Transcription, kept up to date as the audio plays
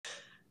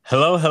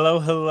Hello, hello,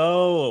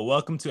 hello.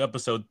 Welcome to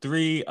episode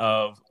 3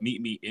 of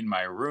Meet Me in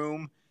My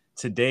Room.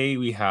 Today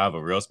we have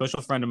a real special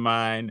friend of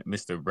mine,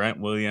 Mr. Brent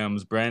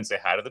Williams. Brent, say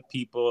hi to the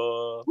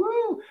people.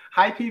 Woo!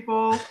 Hi,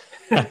 people.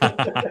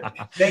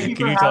 Thank you Can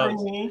for you tell having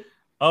us? me.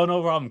 Oh,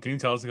 no problem. Can you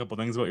tell us a couple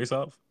things about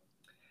yourself?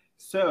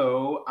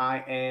 So,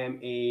 I am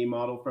a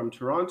model from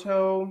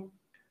Toronto.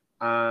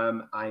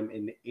 I'm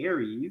in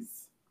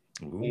Aries,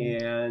 Ooh.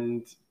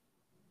 and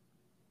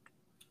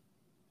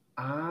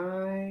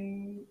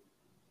I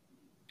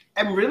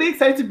am really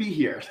excited to be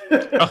here.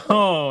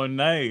 Oh,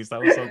 nice.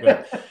 That was so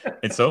good.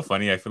 It's so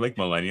funny. I feel like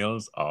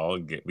millennials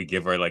we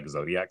give our like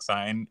zodiac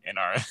sign in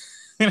our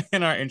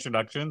in our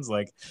introductions.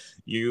 Like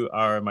you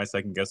are my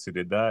second guest who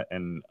did that,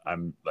 and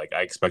I'm like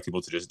I expect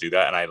people to just do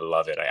that, and I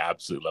love it. I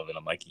absolutely love it.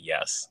 I'm like,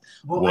 yes.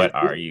 well, I What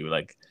are did. you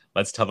like?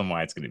 Let's tell them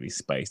why it's going to be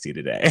spicy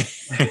today.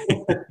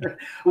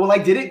 Well, I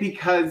did it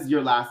because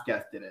your last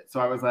guest did it. So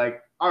I was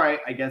like, all right,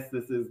 I guess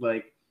this is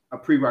like a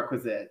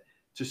prerequisite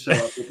to show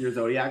up with your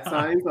zodiac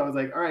sign. So I was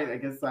like, all right, I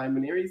guess I'm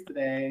an Aries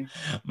today.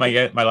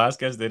 My last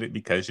guest did it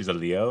because she's a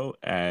Leo,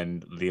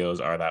 and Leos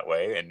are that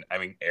way, and I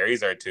mean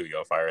Aries are too.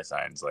 Yo, fire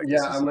signs. Like Yeah,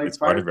 I'm it's like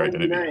part fire of your signs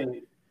identity.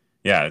 unite.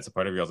 Yeah, it's a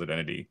part of y'all's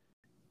identity.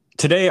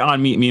 Today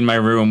on Meet Me in My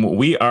Room,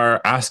 we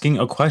are asking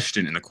a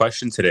question, and the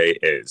question today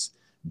is: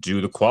 do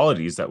the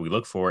qualities that we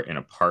look for in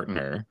a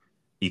partner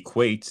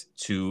equate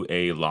to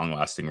a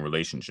long-lasting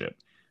relationship?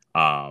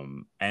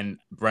 And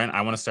Brent,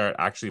 I want to start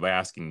actually by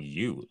asking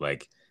you,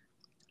 like,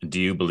 do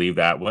you believe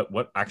that?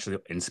 What actually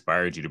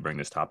inspired you to bring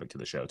this topic to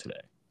the show today?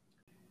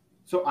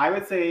 So I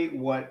would say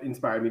what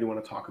inspired me to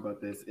want to talk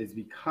about this is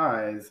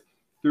because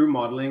through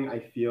modeling, I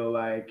feel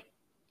like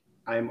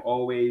I'm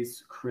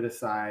always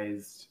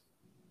criticized,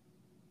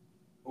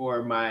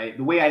 or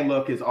the way I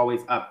look is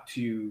always up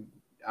to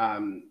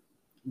um,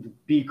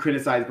 be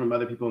criticized from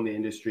other people in the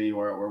industry,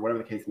 or whatever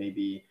the case may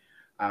be.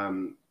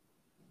 Um,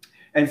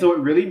 and so it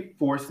really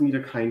forced me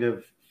to kind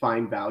of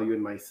find value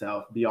in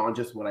myself beyond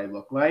just what I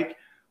look like.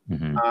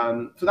 Hmm.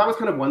 So that was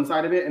kind of one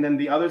side of it, and then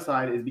the other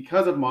side is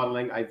because of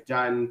modeling, I've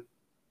done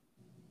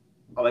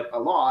like a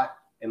lot,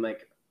 and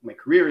like my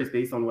career is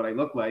based on what I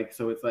look like.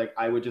 So it's like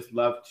I would just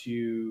love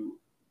to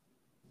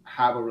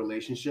have a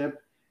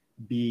relationship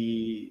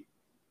be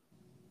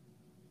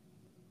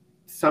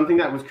something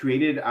that was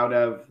created out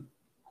of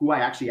who I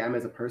actually am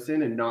as a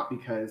person, and not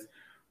because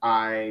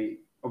I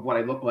of what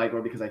I look like,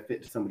 or because I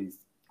fit somebody's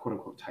quote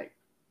unquote type.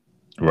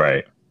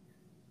 Right.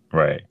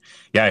 Right.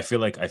 Yeah, I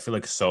feel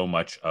like so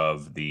much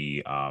of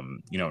the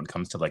when it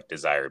comes to like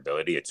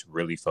desirability, it's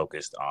really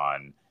focused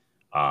on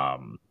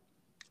um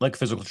like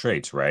physical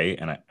traits, right?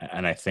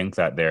 And I think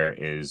that there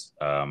is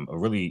a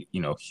really,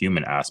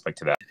 human aspect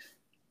to that.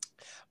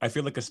 I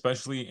feel like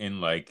especially in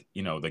like,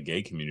 the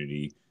gay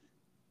community,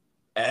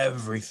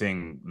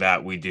 everything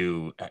that we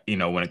do,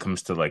 when it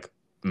comes to like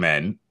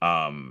men,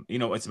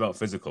 it's about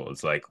physical.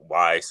 It's like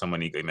why so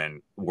many gay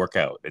men work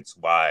out. It's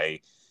why,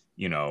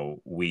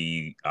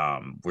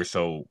 we're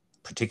so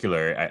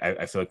particular.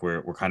 I feel like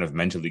we're kind of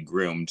mentally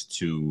groomed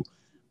to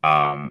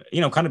kind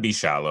of be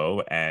shallow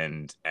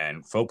and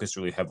focus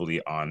really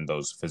heavily on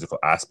those physical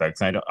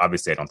aspects. And I don't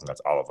think that's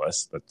all of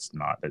us. That's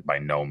not that by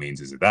no means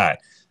is it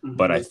that.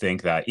 But I Mm-hmm.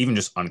 think that even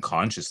just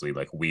unconsciously,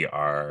 like we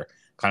are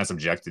kind of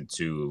subjected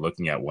to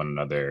looking at one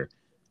another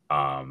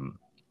um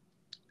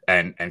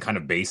and kind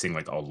of basing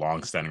like a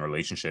long-standing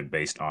relationship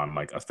based on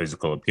like a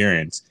physical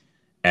appearance.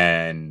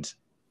 And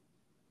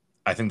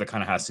I think that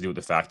kind of has to do with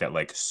the fact that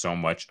like so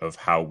much of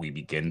how we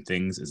begin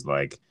things is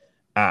like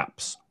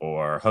apps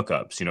or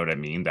hookups, you know what I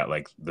mean? That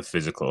like the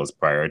physical is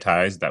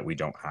prioritized, that we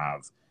don't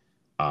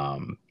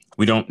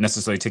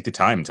necessarily take the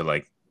time to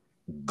like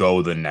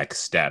go the next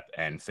step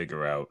and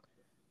figure out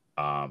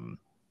um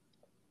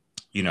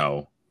you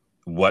know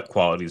what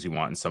qualities we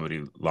want in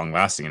somebody long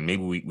lasting. And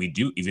maybe we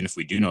do, even if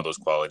we do know those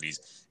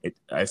qualities,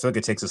 I feel like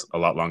it takes us a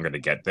lot longer to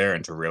get there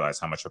and to realize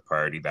how much a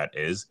priority that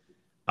is.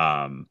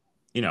 um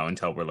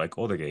until we're like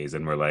older gays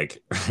and we're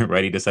like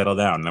ready to settle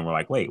down, and then we're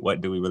like, wait,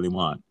 what do we really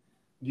want?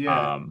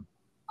 Yeah, um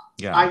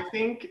yeah. I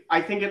think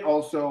it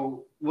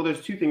also, well,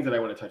 there's two things that I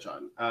want to touch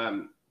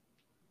on.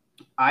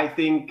 I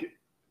think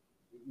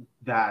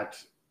that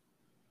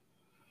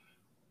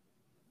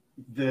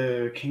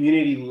the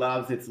community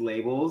loves its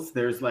labels.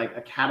 There's like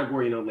a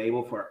category and a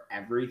label for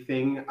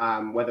everything,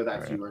 whether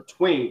that's Right. you're a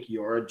twink,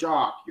 you're a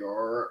jock,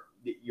 you're,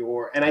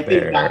 and A I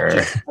think that bear.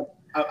 just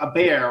a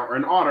bear or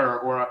an otter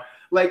or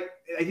like,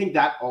 I think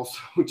that also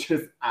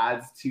just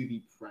adds to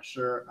the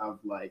pressure of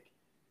like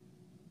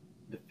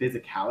the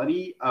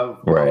physicality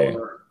Right.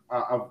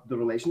 of the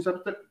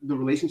relationships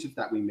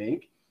that we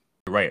make.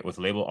 Right, with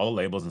all the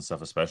labels and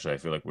stuff, especially, I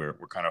feel like we're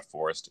kind of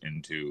forced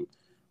into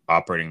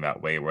operating that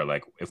way, where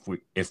like if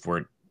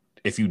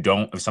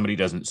somebody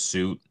doesn't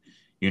suit,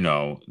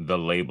 the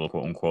label,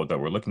 quote unquote, that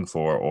we're looking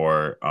for,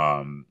 or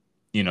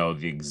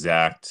the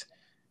exact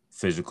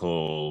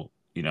physical,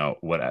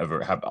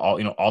 whatever, have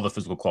all the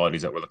physical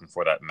qualities that we're looking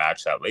for that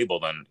match that label,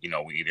 then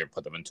we either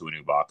put them into a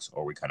new box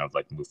or we kind of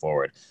like move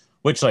forward.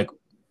 Which, like,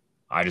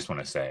 I just want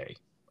to say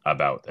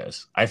about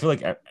this, I feel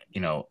like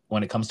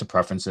when it comes to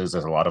preferences,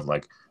 there's a lot of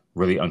like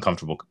really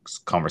uncomfortable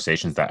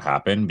conversations that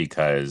happen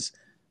because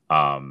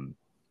um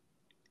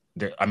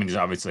I mean, there's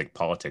obviously like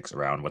politics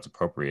around what's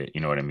appropriate,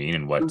 you know what I mean,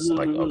 and what's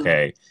like Mm-hmm.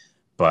 okay.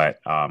 But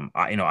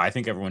I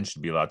think everyone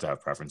should be allowed to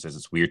have preferences.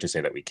 It's weird to say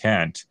that we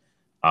can't.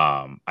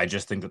 I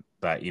just think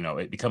that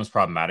it becomes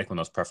problematic when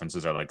those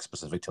preferences are like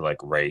specific to like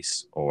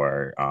race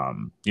or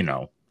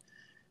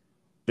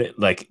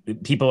like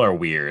people are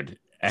weird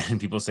and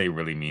people say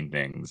really mean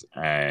things,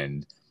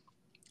 and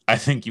I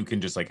think you can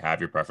just like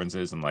have your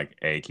preferences and like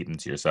a keep them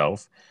to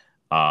yourself.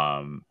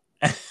 Um,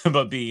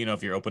 but B,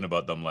 if you're open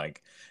about them,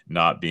 like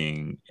not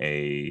being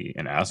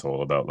an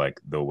asshole about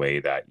like the way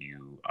that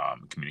you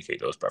communicate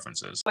those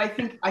preferences. I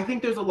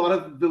think there's a lot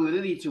of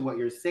validity to what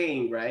you're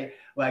saying, right?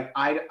 Like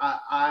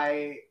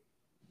I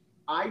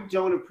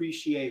don't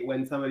appreciate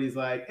when somebody's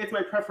like, it's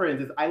my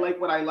preference, I like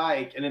what I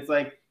like, and it's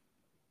like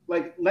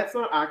let's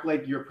not act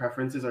like your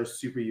preferences are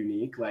super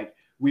unique. Like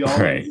we all live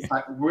in Right.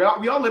 society, we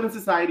all live in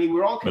society.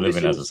 We're all We live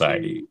in a conditioned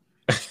society.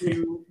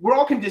 to we're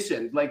all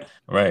conditioned. Like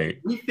Right.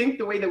 we think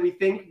the way that we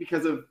think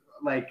because of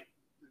like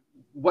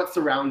what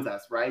surrounds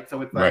us, right?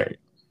 So it's Right.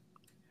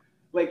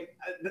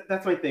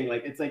 that's my thing.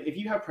 Like it's like if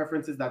you have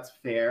preferences, that's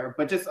fair,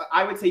 but just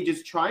I would say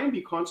just try and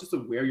be conscious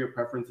of where your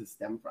preferences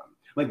stem from.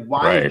 Like why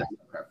is Right. that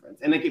your preference?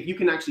 And like if you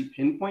can actually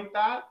pinpoint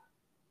that,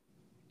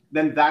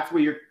 then that's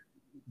where you're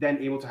then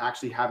able to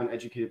actually have an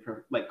educated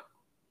like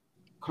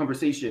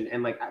conversation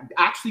and like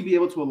actually be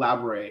able to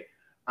elaborate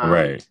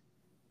Right.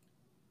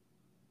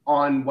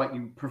 on what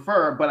you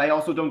prefer. But I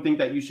also don't think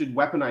that you should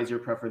weaponize your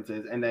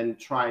preferences and then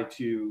try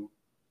to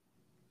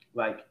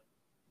like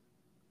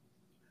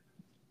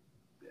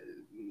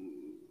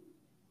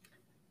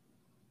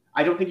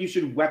I don't think you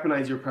should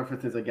weaponize your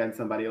preferences against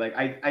somebody. Like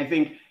I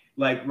think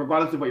like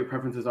regardless of what your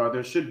preferences are,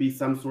 there should be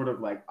some sort of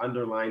like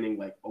underlining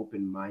like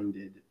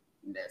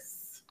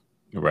open-mindedness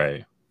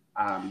Right.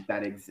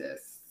 that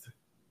exists.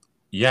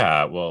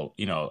 Yeah, well,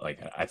 like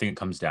I think it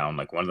comes down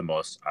like one of the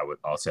most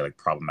I'll say like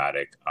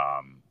problematic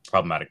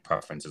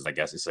preferences, I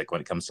guess, is like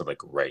when it comes to like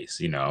race,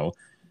 there are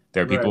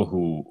Right. people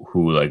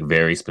who like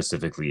very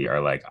specifically are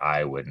like,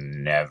 I would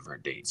never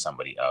date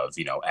somebody of,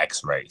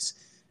 X race.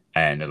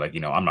 And they're like,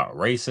 I'm not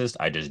racist,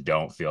 I just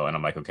don't feel, and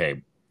I'm like,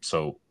 okay,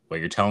 so what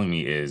you're telling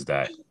me is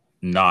that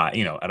not,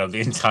 out of the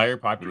entire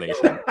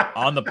population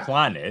on the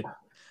planet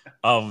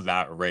of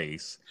that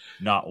race,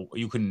 not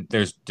you can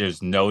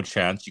there's no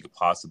chance you could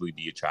possibly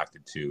be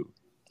attracted to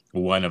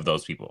one of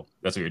those people.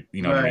 That's what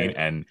you know what I mean. Right.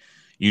 And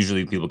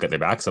usually people get their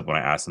backs up when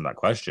I ask them that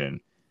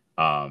question.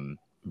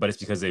 But it's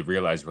because they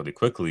realize really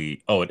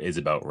quickly, oh, it is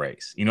about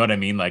race, you know what I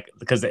mean, like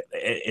because it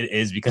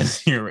is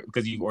because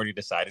you've already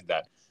decided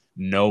that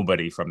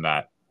nobody from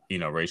that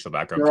racial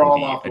background They're can all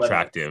be off limits.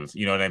 attractive,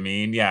 you know what I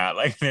mean. Yeah,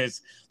 like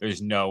there's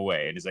no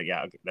way. And it's like,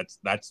 yeah, okay,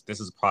 that's this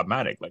is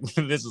problematic, like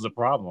this is a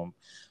problem.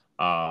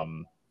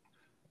 um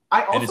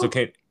I and it's also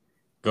okay.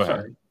 Go ahead.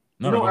 sorry.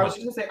 No, No, go I was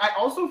ahead. just gonna say I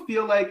also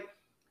feel like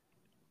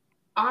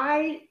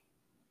I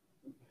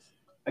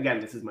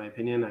again, this is my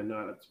opinion. I'm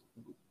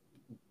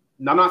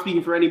not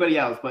speaking for anybody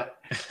else,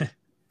 but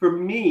for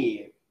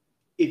me,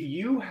 if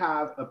you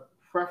have a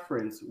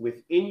preference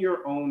within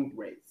your own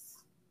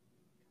race,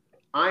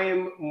 I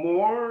am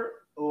more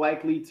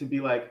likely to be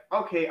like,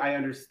 okay, I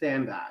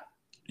understand that.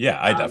 Yeah,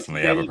 I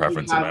definitely Than have a if you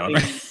preference in have my own a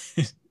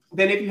race.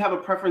 than if you have a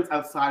preference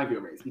outside of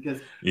your race.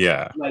 Because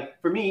Yeah. like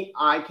for me,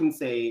 I can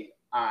say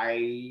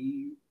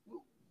I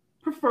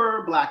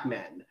prefer black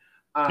men.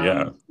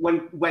 Yeah.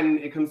 When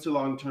it comes to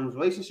long term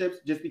relationships,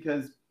 just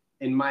because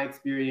in my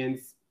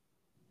experience,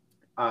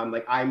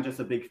 like I'm just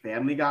a big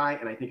family guy,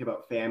 and I think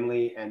about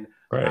family, and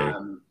Right.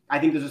 I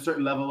think there's a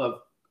certain level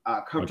of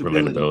Like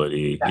comfortability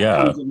relatability. that Yeah.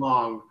 comes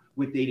along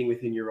with dating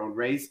within your own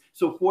race.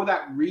 So for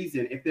that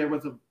reason, if there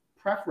was a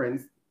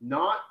preference,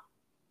 not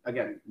a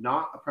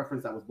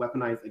preference that was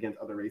weaponized against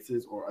other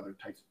races or other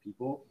types of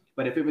people,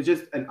 but if it was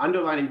just an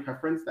underlying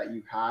preference that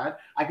you had,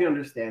 I can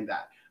understand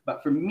that.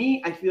 But for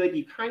me, I feel like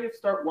you kind of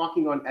start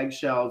walking on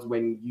eggshells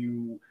when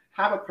you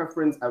have a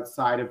preference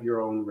outside of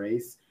your own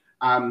race.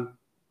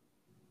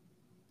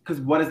 Because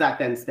what does that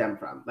then stem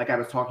from? Like I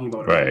was talking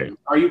about Right. earlier,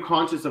 are you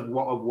conscious of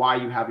why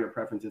you have your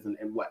preferences,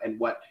 and what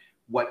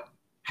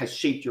has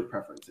shaped your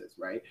preferences,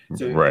 right?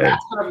 So Right.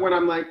 that's kind of when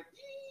I'm like,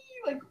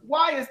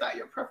 why is that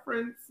your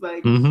preference?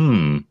 Like,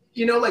 Mm-hmm.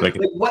 like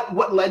Like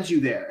what led you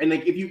there? And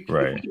like if we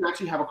right. can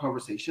actually have a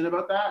conversation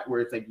about that,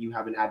 where it's like you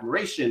have an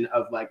admiration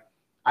of like,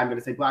 I'm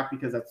gonna say black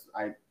because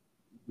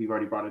we've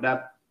already brought it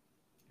up.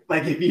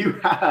 Like if you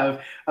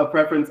have a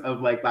preference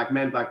of like black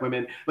men, black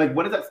women, like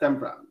what does that stem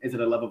from? Is it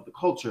a love of the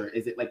culture?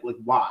 Is it like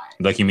why?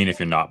 Like you mean if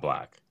you're not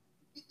black?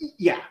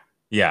 Yeah.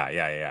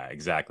 Yeah,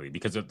 exactly.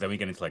 Because then we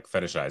get into like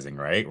fetishizing,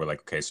 right? We're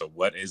like, okay, so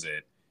what is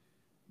it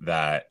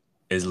that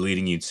is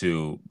leading you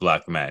to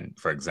black men,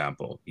 for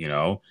example, And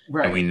we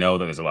Right. know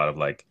that there's a lot of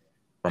like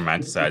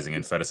romanticizing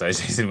and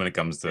fetishizing when it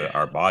comes to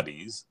our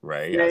bodies,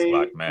 right? As Say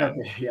black men.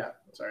 okay, yeah.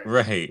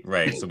 Sorry.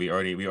 Right. So we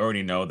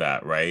already know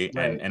that, right?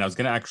 And Right. and I was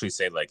gonna actually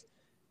say like,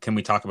 can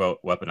we talk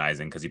about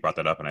weaponizing? Because you brought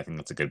that up, and I think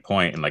that's a good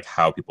point, and like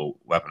how people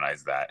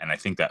weaponize that. And I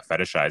think that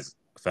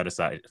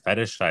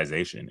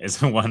fetishization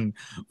is one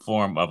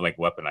form of like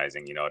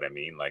weaponizing. You know what I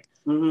mean? Like,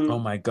 oh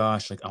Mm-hmm. my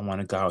gosh, like I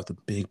want a guy with a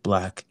big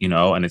black, you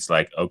know, and it's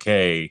like,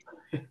 okay,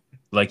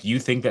 like you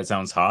think that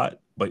sounds hot,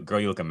 but girl,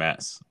 you look a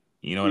mess.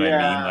 You know what I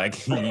mean? Yeah.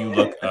 Like you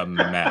look a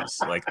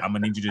mess. Like I'm gonna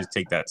need you to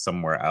take that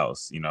somewhere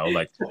else, you know,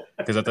 like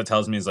because what that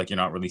tells me is like you're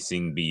not really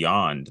seeing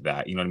beyond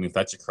that. You know what I mean? If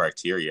that's your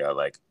criteria,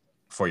 like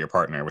for your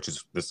partner, which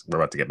is this, we're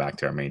about to get back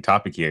to our main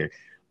topic here.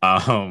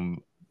 Um,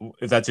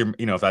 if that's your,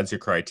 you know, if that's your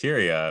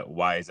criteria,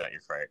 why is that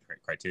your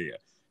criteria?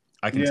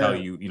 I can tell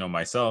Yeah. you, you know,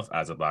 myself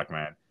as a black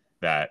man,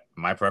 that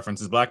my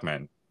preference is black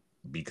men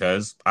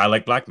because I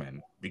like black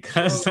men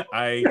because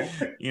I,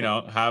 you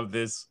know, have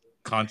this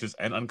conscious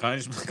and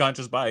unconscious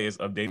conscious bias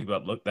of dating people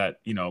that look that,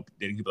 you know,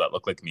 dating people that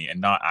look like me and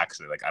not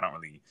actually like I don't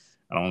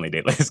really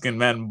date light skinned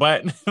men,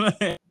 but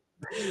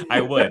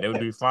I would. It would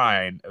be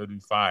fine. It would be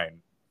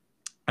fine.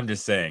 I'm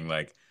just saying,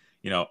 like,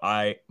 you know,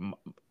 I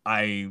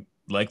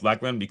like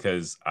black men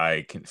because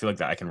I can feel like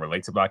that I can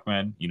relate to black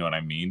men. You know what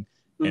I mean?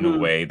 In a Mm-hmm.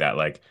 way that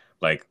like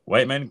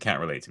white men can't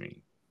relate to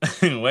me,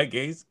 white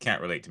gays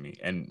can't relate to me,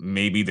 and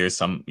maybe there's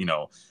some, you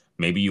know,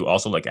 maybe you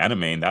also like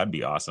anime, and that'd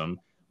be awesome.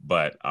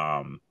 But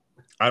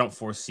I don't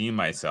foresee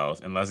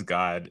myself unless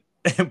God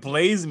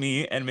plays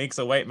me and makes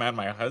a white man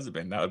my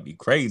husband. That would be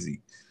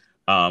crazy.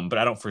 But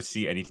I don't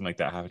foresee anything like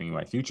that happening in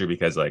my future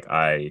because like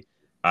I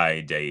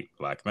date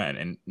black men,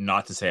 and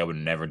not to say I would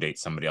never date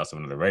somebody else of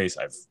another race.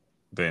 I've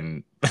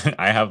been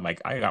I got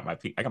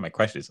my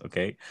crushes.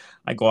 Okay,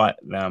 I got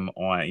them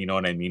on. You know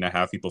what I mean? I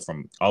have people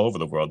from all over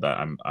the world that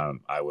um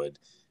I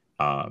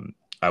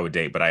would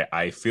date, but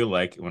I feel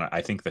like when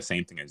I think the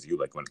same thing as you,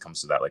 like when it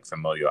comes to that like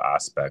familial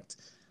aspect,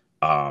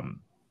 um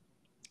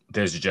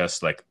there's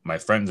just like my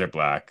friends are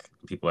black,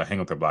 people I hang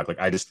with are black. Like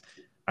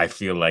I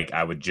feel like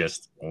I would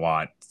just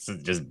want to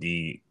just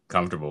be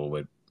comfortable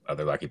with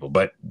other black people.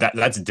 But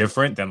that's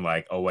different than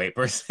like a white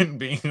person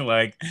being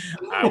like,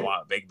 I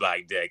want big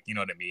black dick, you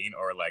know what I mean?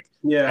 Or like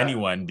Yeah.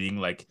 anyone being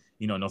like,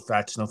 you know, no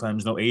fats, no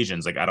femmes, no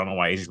Asians. Like I don't know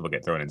why Asian people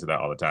get thrown into that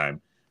all the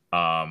time.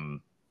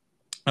 Um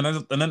and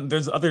then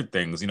there's other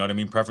things, you know what I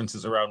mean?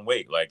 Preferences around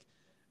weight. Like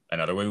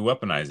another way we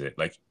weaponize it.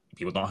 Like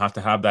people don't have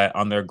to have that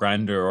on their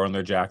grinder or on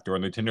their jacked or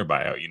on their Tinder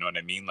bio. You know what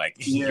I mean? Like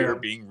you're Yeah.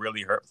 being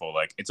really hurtful.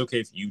 Like it's okay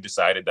if you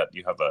decided that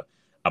you have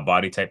a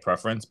body type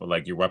preference, but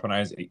like you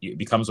weaponize it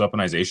becomes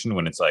weaponization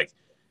when it's like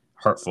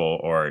hurtful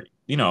or,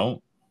 you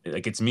know,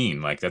 like it's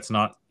mean. Like that's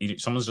not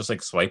someone's just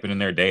like swiping in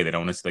their day. They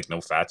don't want to see like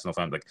no fats, no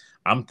fat. Like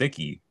I'm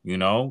thicky, you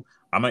know?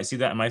 I might see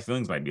that and my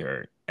feelings might be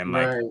hurt. And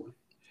like Right.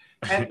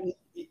 And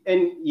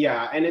and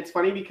yeah, and it's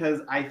funny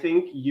because I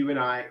think you and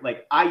I,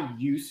 like, I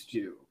used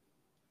to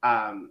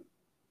um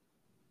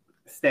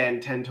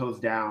stand 10 toes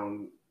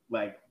down,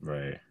 like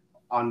right.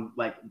 on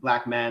like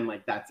black men,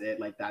 like that's it,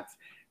 like that's,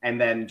 and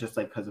then just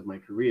like because of my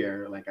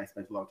career, like I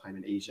spent a lot of time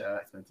in Asia,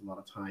 I spent a lot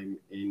of time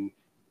in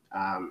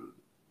um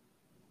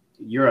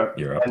Europe,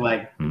 You're up. and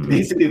like Mm.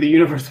 basically the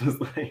universe was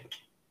like,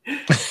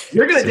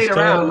 you're gonna date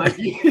around,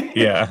 Sister. like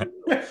Yeah.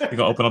 You're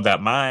gonna open up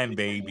that mind,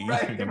 baby. We're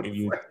right, gonna give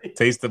you a right.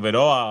 taste of it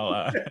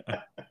all.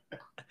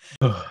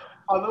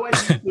 Although I do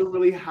still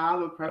really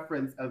have a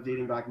preference of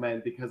dating black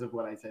men because of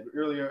what I said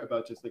earlier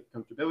about just like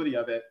comfortability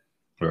of it.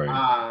 right.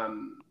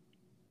 Um,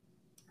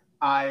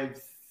 I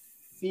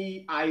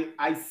see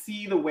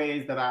the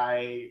ways that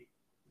I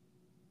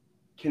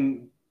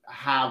can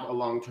have a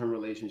long-term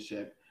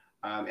relationship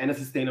and a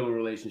sustainable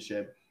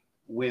relationship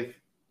with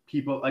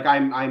people. Like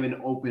I'm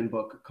an open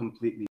book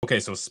completely. Okay,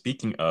 so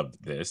speaking of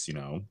this, you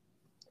know,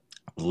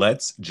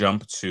 let's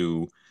jump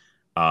to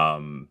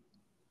um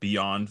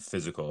beyond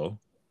physical.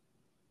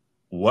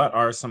 What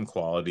are some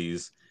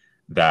qualities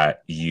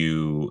that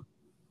you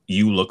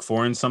look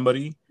for in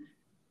somebody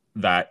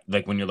that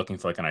like when you're looking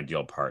for like an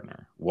ideal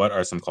partner? What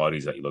are some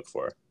qualities that you look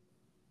for?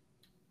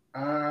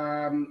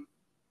 Um,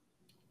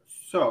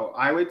 so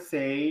I would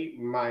say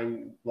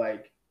mine,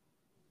 like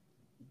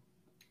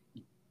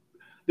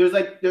there's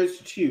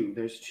two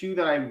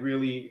that I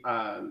really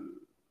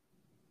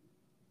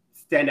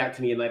stand out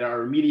to me and that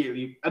are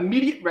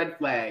immediate red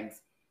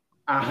flags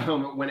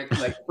when it's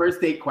like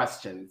first date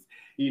questions,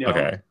 you know.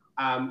 Okay.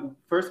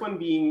 First one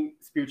being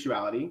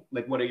spirituality,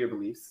 like what are your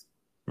beliefs?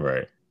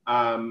 Right.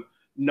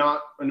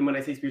 Not, and when I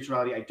say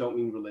spirituality, I don't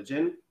mean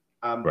religion,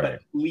 but Right.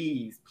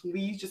 please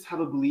just have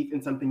a belief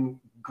in something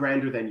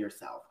grander than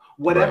yourself,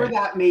 whatever Right.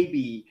 that may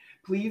be.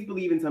 Please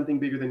believe in something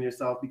bigger than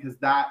yourself, because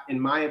that, in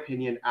my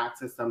opinion,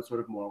 acts as some sort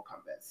of moral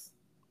compass.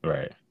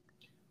 Right.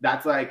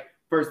 That's like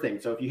first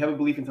thing. So if you have a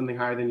belief in something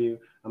higher than you,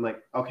 I'm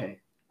like, okay,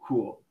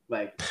 cool.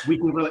 Like we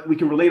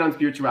can relate on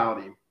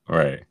spirituality.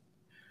 Right.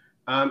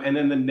 And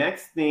then the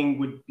next thing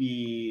would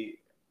be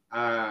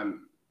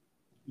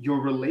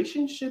your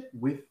relationship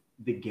with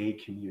the gay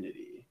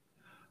community.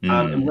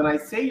 And Mm. when I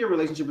say your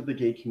relationship with the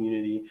gay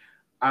community,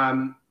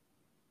 how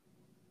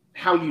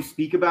you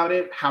speak about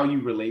it, how you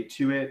relate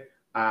to it,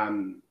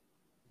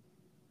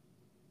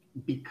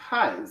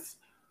 because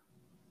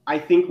I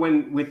think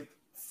when with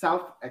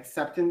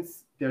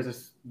self-acceptance,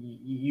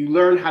 you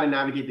learn how to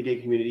navigate the gay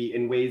community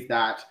in ways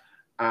that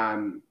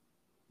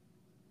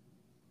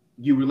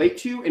you relate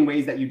to and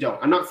ways that you don't.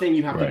 I'm not saying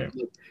you have Right.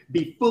 to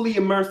be fully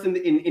immersed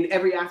in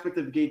every aspect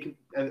of the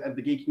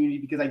gay community,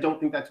 because I don't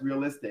think that's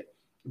realistic.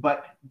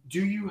 But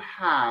do you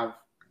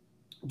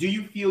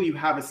feel you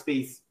have a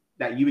space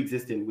that you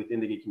exist in within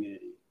the gay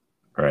community?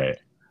 Right.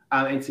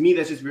 And to me,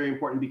 that's just very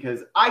important,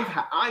 because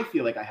I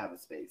feel like I have a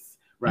space,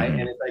 right?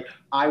 And it's like,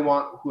 I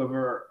want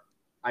whoever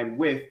I'm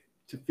with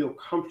to feel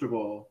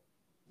comfortable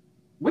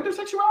with their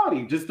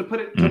sexuality, just to put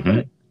it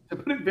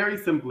very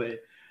simply.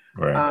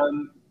 Right.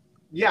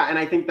 Yeah, and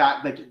I think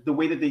that like the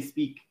way that they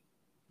speak,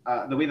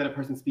 the way that a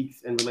person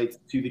speaks and relates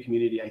to the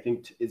community, I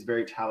think is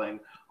very telling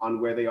on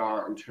where they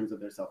are in terms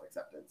of their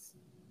self-acceptance.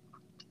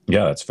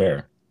 Yeah, that's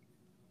fair.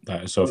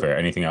 That is so fair.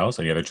 Anything else?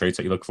 Any other traits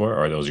that you look for,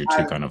 or are those your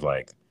two kind of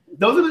like?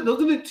 Those are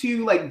the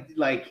two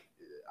like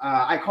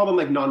I call them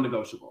like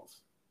non-negotiables.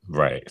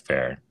 Right.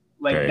 Fair.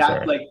 Like Very that's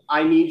fair. like,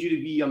 I need you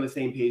to be on the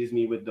same page as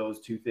me with those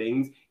two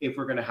things if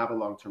we're gonna have a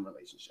long-term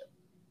relationship.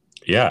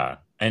 Yeah.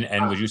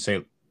 And would you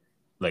say,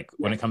 like,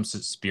 when Yeah. it comes to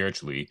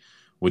spiritually,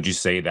 would you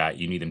say that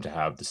you need them to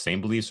have the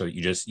same beliefs, or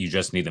you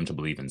just need them to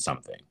believe in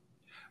something?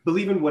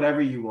 Believe in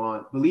whatever you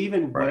want. Believe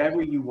in Right.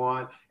 whatever you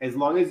want, as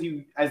long as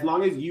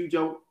you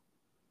don't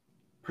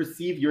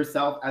perceive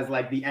yourself as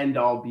like the end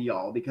all be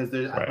all, because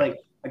there's Right. like,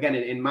 again,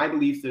 in my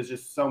beliefs, there's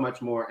just so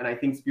much more, and I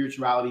think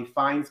spirituality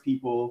finds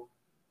people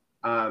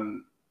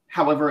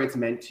however it's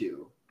meant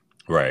to.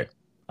 Right.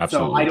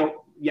 Absolutely. So I don't,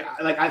 yeah,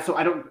 like I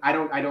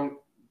don't,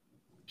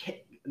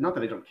 not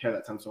that I don't care,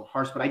 that sounds so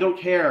harsh, but I don't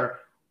care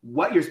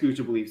what your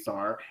spiritual beliefs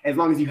are, as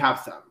long as you have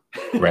some.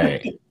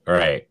 Right.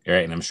 Right.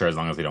 Right. And I'm sure as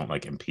long as they don't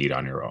like impede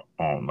on your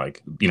own,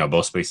 like,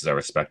 both spaces are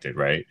respected,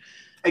 right?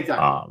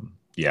 Exactly.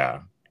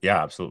 Yeah.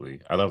 Yeah, absolutely.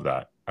 I love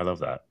that. I love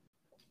that.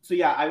 So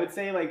yeah, I would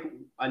say like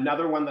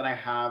another one that I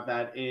have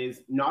that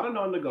is not a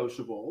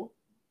non-negotiable.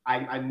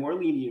 I'm more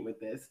lenient with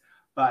this,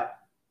 but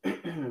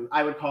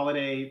I would call it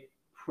a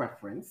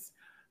preference.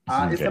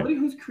 Is Okay. somebody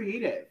who's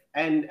creative,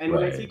 and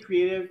when I say Right.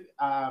 creative,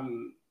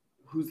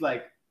 who's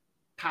like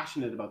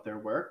passionate about their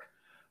work,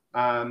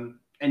 and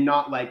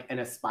not like an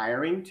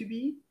aspiring to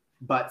be,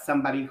 but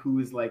somebody who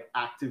is like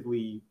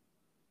actively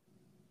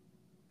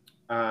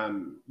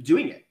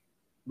doing it,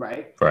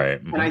 right?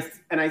 Right.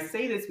 And I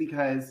say this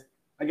because,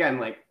 again,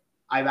 like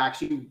I've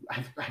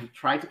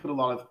tried to put a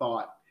lot of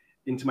thought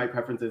into my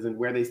preferences and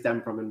where they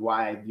stem from and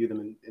why I view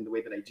them in the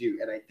way that I do.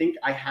 And I think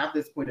I have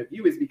this point of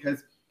view is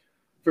because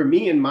for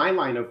me, in my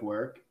line of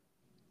work,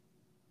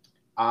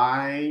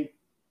 I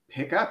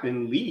pick up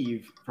and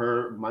leave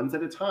for months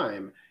at a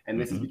time. And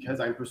this is because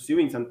I'm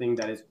pursuing something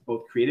that is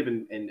both creative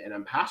and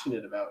I'm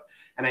passionate about.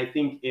 And I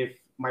think if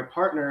my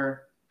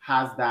partner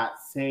has that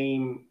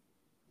same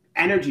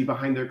energy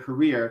behind their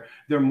career,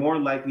 they're more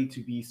likely to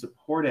be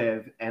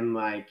supportive and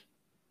like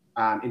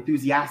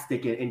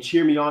enthusiastic and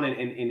cheer me on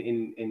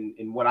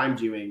in what I'm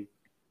doing,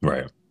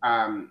 Right.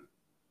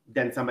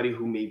 than somebody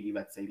who maybe,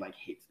 let's say, like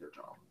hates their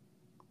job.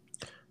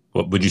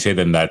 Well, would you say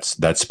then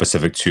that's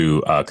specific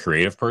to a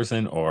creative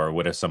person, or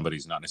what if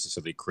somebody's not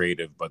necessarily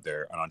creative, but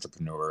they're an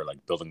entrepreneur,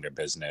 like building their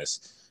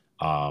business?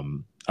 I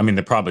mean,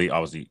 they're probably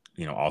obviously,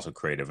 also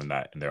creative in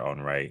their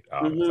own right,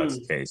 if that's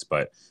the case.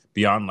 But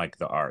beyond like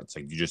the arts,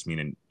 like, do you just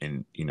mean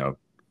in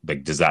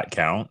like, does that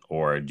count,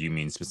 or do you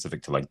mean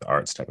specific to like the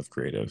arts type of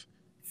creative?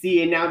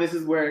 See, and now this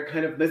is where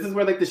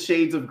like the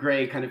shades of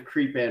gray kind of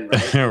creep in,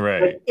 right?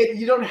 Right. Like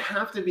you don't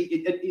have to be.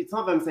 It's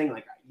not that I'm saying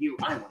like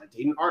I want to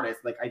date an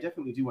artist. Like I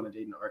definitely do want to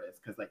date an artist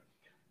because like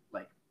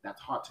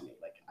that's hot to me.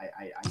 Like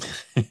I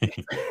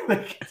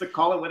like, to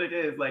call it what it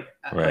is. Like,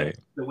 Right. like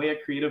the way a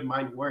creative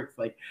mind works.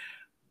 Like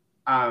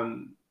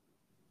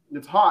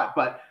it's hot,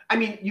 but I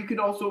mean you can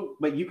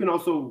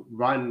also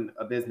run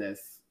a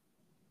business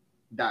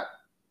that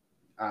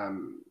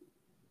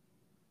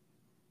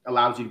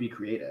allows you to be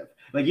creative.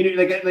 Like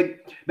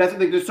like that's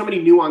like there's so many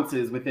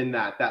nuances within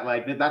that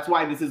like that's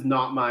why this is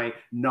not my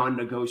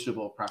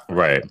non-negotiable preference.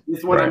 Right.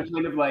 This one Right. I'm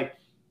kind of like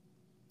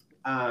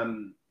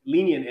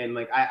lenient in.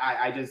 Like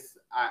I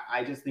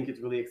just think it's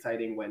really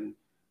exciting when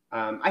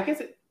I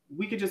guess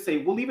we could just say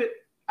we'll leave it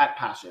at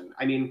passion.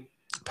 I mean,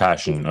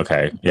 Passion.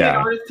 Okay.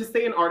 Yeah. to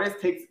stay an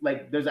artist takes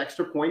like there's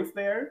extra points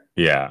there.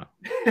 Yeah.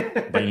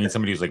 But you need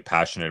somebody who's like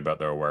passionate about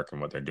their work and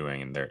what they're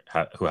doing, and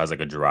who has like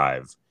a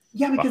drive.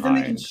 Yeah, because then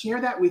they can Behind.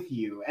 share that with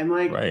you, and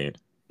like Right.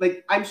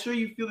 like I'm sure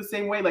you feel the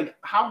same way. Like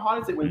how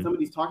hot is it when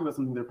somebody's talking about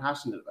something they're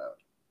passionate about?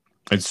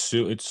 It's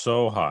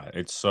so hot.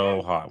 It's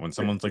so hot when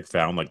someone's like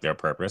found like their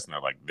purpose and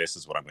they're like, "This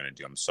is what I'm gonna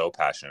do. I'm so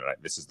passionate.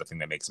 This is the thing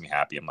that makes me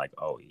happy." I'm like,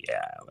 "Oh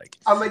yeah, like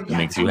I'm like, it yeah,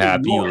 makes tell you me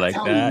happy. You more. like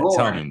Tell me that?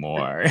 Tell more. me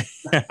more."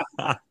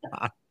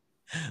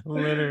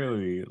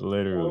 Literally,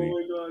 literally. Oh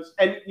my gosh.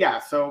 And yeah,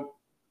 so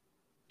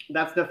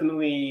that's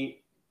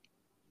definitely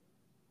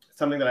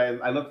something that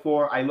I look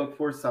for. I look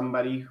for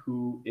somebody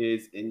who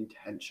is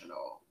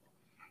intentional.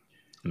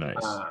 Nice.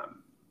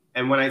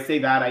 And when I say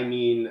that, I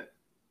mean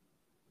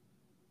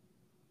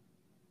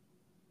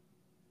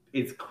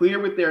it's clear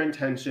with their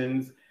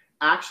intentions,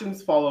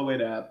 actions follow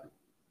it up,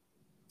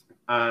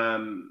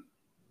 and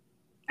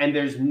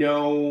there's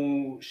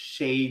no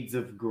shades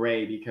of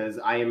gray because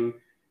I am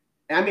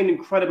I'm an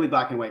incredibly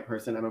black and white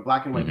person. I'm a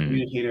black and white Mm-hmm.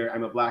 communicator.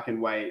 I'm a black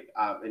and white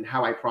in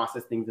how I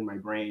process things in my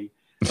brain.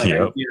 Like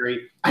Yep.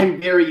 I'm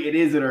very, it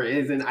is it or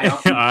isn't.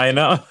 I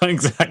know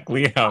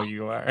exactly how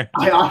you are.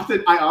 I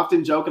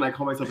often joke and I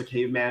call myself a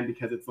caveman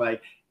because it's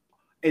like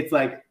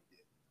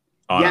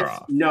On or yes,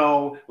 off.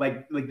 no,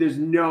 like there's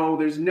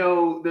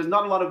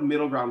not a lot of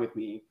middle ground with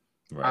me.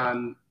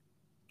 Right.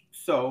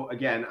 So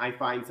again, I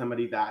find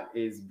somebody that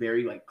is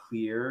very like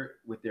clear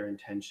with their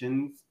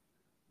intentions,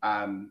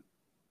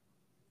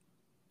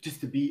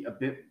 just to be a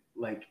bit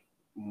like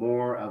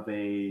more of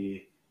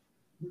a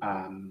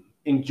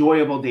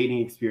enjoyable dating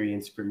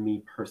experience for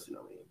me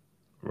personally.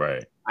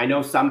 Right. I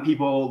know some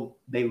people,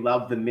 they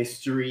love the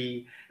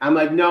mystery. I'm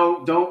like,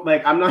 no, don't,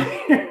 like, I'm not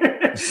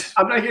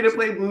I'm not here to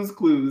play Blue's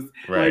Clues.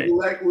 Like,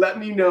 Right. let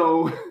me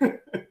know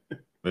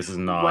This is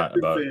what not this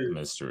about is.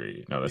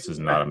 mystery. No, this is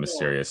not Yeah, a no,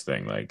 mysterious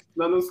thing. Like,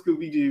 none of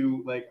Scooby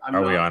Doo. Like, I'm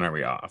are we not. on? Are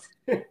we off?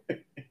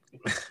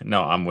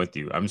 No, I'm with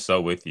you. I'm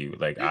so with you.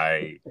 Like,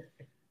 I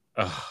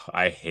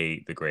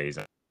hate the grays.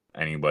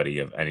 Anybody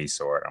of any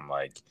sort. I'm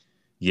like,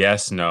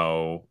 yes,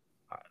 no,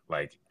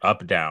 like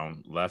up,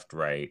 down, left,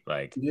 right.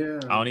 Like, I Yeah.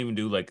 don't even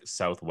do like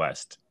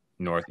southwest,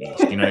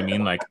 northeast. You know what I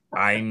mean? Like,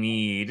 I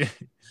need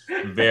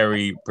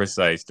very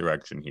precise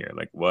direction here.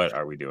 Like, what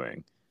are we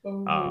doing? Oh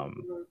my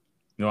Um, God.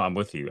 no, I'm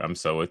with you. I'm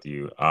so with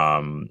you.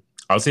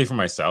 I'll say for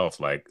myself,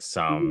 like Mhm.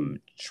 some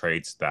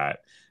traits that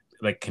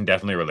like can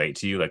definitely relate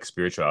to you. Like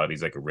spirituality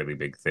is like a really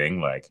big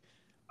thing. Like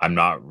I'm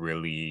not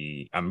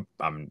really I'm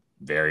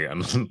very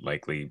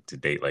unlikely to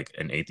date like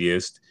an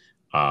atheist.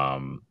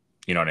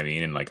 You know what I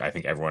mean? And like I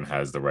think everyone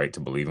has the right to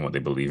believe in what they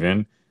believe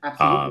in.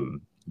 Absolutely.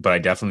 But I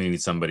definitely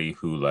need somebody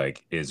who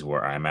like is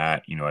where I'm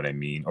at, you know what I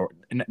mean? Or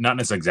not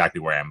necessarily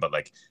exactly where I am, but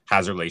like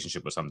has a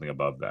relationship with something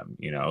above them,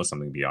 you know,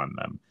 something beyond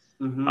them.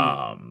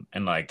 Hmm.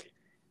 And like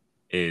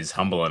is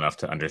humble enough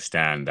to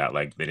understand that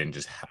like they didn't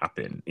just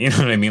happen. You know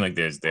what I mean? Like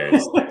there's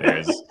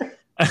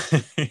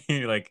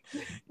like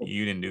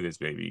you didn't do this,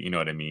 baby. You know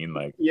what I mean?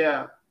 Like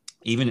Yeah.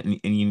 even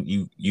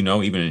and you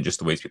know even in just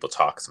the ways people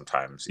talk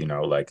sometimes. You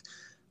know like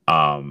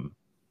um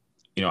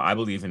you know I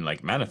believe in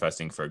like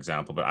manifesting, for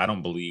example, but I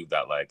don't believe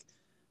that like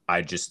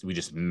we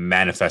just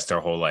manifest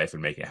our whole life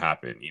and make it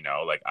happen. You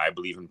know like I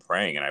believe in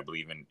praying and I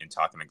believe in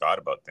talking to God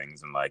about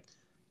things and like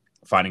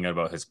finding out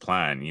about his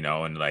plan, you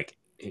know, and like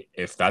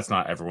if that's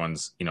not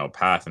everyone's, you know,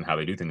 path and how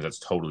they do things, that's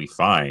totally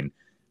fine.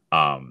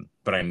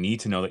 But I need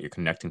to know that you're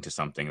connecting to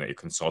something, that you're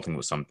consulting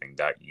with something,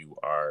 that you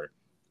are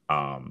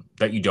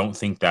that you don't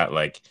think that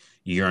like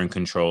you're in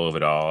control of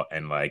it all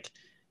and like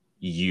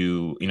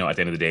you know, at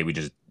the end of the day we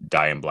just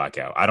die and black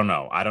out. I don't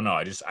know. I don't know.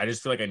 I just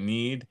feel like I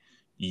need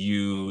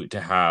you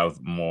to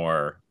have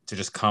more, to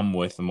just come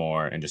with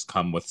more and just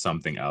come with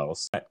something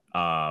else.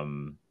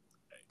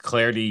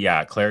 Clarity,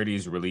 yeah, clarity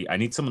is really, I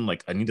need someone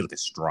like, I need like a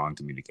strong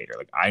communicator.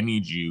 Like I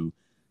need you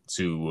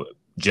to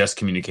just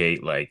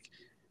communicate like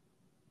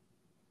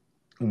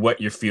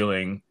what you're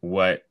feeling,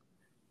 like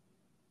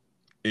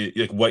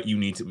what you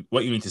need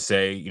to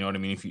say. You know what I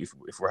mean?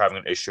 If we're having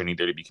an issue, I need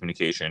there to be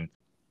communication.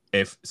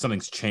 If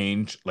something's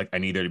changed, like I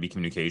need there to be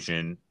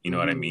communication. You know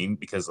what I Hmm. mean?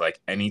 Because like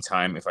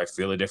anytime if I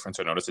feel a difference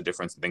or notice a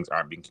difference and things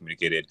aren't being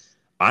communicated,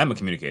 I'm a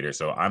communicator.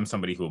 So I'm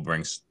somebody who will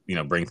bring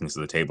things to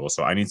the table.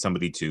 So I need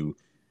somebody to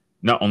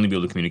not only be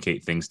able to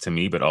communicate things to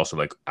me, but also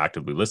like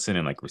actively listen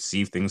and like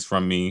receive things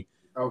from me.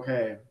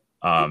 Okay.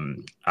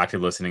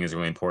 Active listening is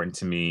really important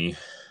to me.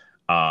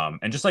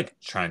 And just like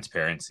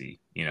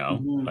transparency, you know,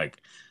 Hmm. like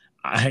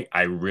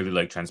I really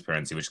like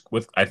transparency, which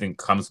with I think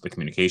comes with the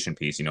communication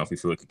piece. You know, if we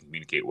feel like we can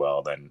communicate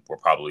well, then we're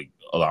probably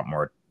a lot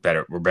more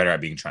better. We're better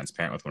at being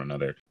transparent with one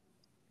another.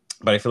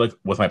 But I feel like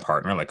with my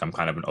partner, like I'm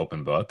kind of an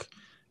open book.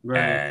 Right.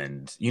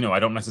 And, you know, I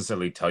don't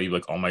necessarily tell you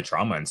like all my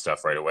trauma and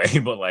stuff right away,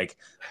 but like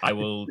I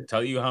will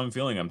tell you how I'm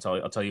feeling. I'll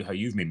tell you how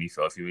you've made me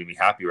feel, if you made me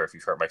happy or if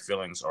you've hurt my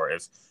feelings or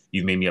if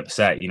you've made me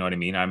upset. You know what I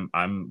mean?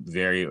 I'm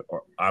very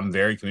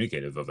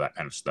communicative of that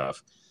kind of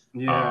stuff.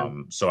 Yeah.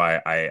 So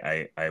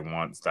I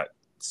want that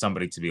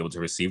somebody to be able to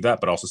receive that,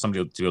 but also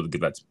somebody to be able to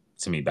give that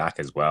to me back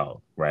as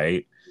well,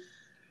 right?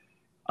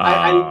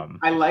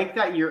 I like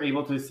that you're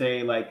able to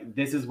say like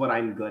this is what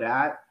I'm good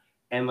at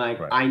and like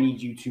Right, I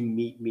need you to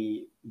meet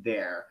me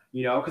there.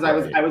 You know, because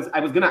right. I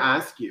was gonna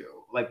ask you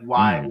like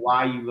Mm,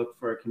 why you look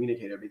for a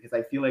communicator because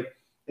I feel like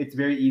it's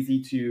very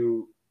easy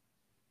to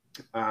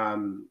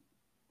um,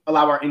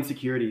 allow our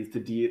insecurities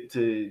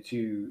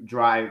to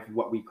drive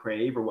what we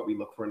crave or what we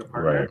look for in a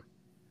partner.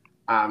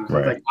 right, So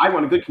it's right. like I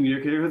want a good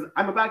communicator because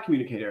I'm a bad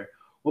communicator.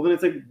 Well, then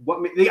it's like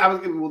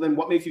well then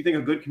what makes you think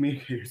a good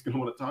communicator is going to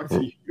want to talk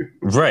to you?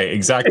 Right,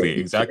 exactly, You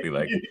can't exactly.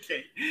 Like,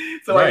 communicate.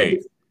 So right.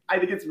 I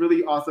think it's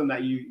really awesome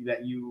that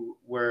you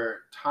were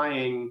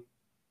tying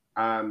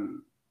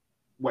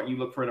what you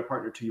look for in a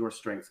partner to your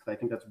strengths because I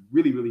think that's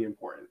really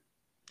important.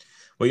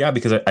 Well, yeah,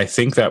 because I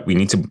think that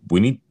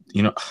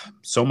you know,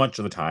 so much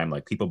of the time,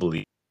 like people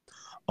believe,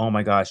 oh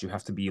my gosh, you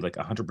have to be like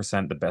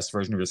 100% the best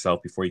version of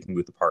yourself before you can be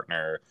with a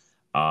partner.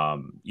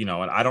 You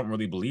know, and I don't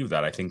really believe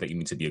that. I think that you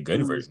need to be a good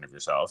Mm-hmm. version of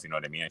yourself. You know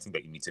what I mean? I think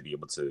that you need to be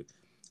able to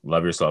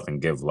love yourself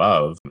and give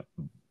love.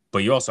 but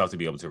you also have to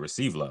be able to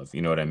receive love.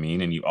 You know what I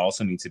mean? And you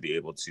also need to be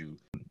able to,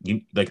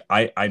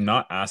 I'm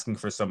not asking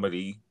for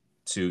somebody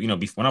to,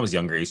 when I was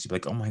younger, I used to be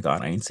like, oh my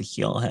God, I need to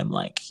heal him.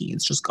 Like,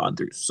 he's just gone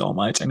through so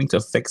much. I need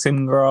to fix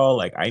him, girl.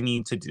 Like, I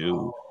need to do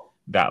Oh,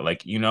 that,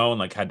 like, and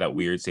like had that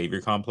weird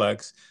savior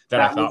complex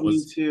that I that was thought me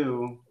was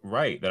too.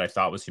 right, that I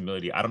thought was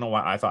humility. I don't know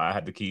why I thought I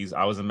had the keys.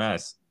 I was a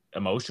mess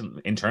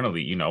emotionally,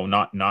 internally,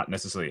 not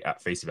necessarily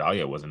at face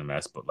value. I wasn't a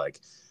mess, but like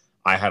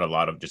I had a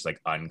lot of just like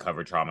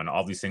uncovered trauma and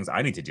all these things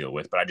I need to deal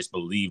with. But I just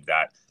believed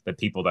that the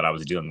people that I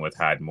was dealing with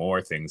had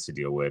more things to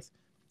deal with.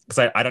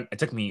 Because I don't, it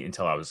took me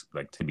until I was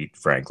like, to be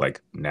frank,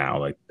 like now,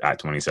 like at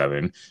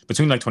 27,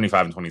 between like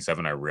 25 and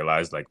 27, I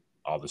realized like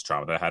all this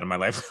trauma that I had in my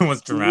life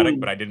was traumatic,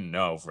 but Mhm. I didn't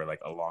know for like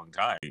a long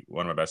time.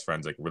 One of my best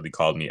friends like really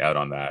called me out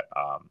on that.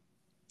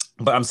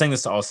 But I'm saying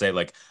this to all say,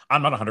 like,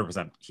 I'm not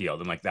 100% healed,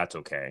 and like that's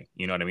okay.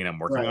 You know what I mean? I'm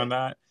working on Right.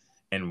 that,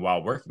 and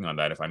while working on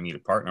that, if I meet a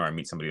partner, I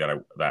meet somebody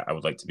that I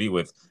would like to be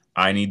with,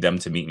 I need them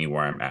to meet me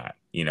where I'm at.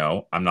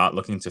 I'm not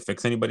looking to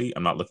fix anybody.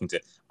 I'm not looking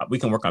to. We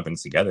can work on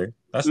things together.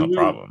 That's no Hmm.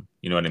 problem.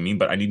 You know what I mean?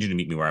 But I need you to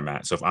meet me where I'm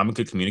at. So if I'm a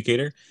good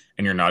communicator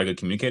and you're not a good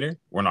communicator,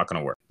 we're not going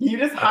to work. You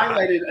just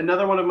highlighted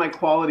another one of my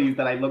qualities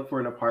that I look for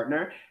in a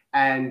partner.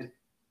 And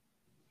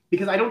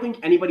because I don't think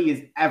anybody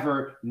is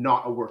ever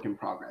not a work in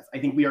progress. I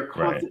think we are Right.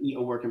 constantly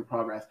a work in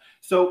progress.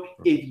 So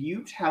if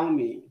you tell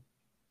me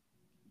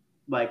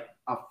like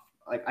a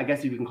like I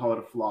guess you can call it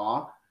a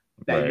flaw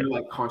that Right. you're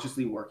like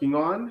consciously working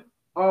on,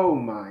 oh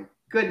my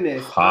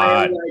goodness.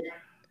 Hot.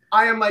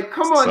 I am like,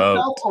 come on,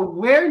 Soaked.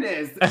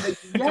 self-awareness. Like,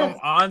 yes, Come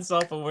on,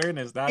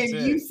 self-awareness. That's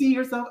if you it. see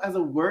yourself as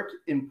a work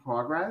in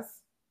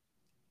progress,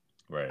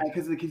 Right.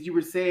 because you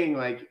were saying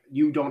like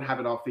you don't have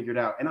it all figured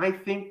out, and I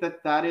think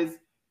that is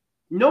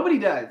nobody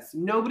does.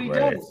 Nobody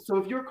Right. does. So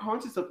if you're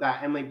conscious of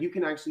that and like you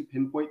can actually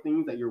pinpoint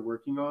things that you're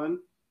working on,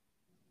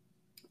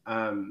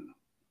 um,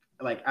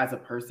 like as a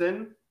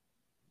person,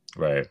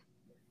 Right.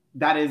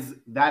 that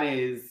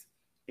is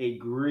a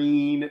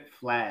green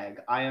flag.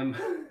 I am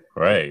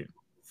Right.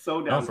 so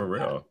No, down for for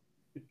that. real.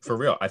 For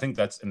real. I think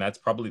that's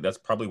probably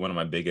one of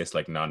my biggest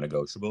like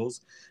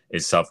non-negotiables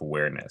is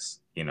self-awareness,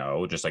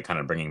 just like kind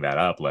of bringing that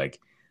up. Like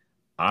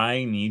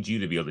I need you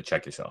to be able to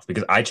check yourself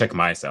because I check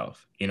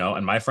myself,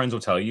 and my friends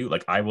will tell you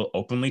like I will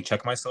openly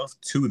check myself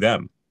to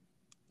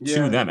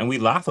Yeah. them and we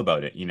laugh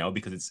about it,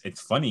 because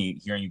it's funny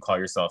hearing you call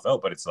yourself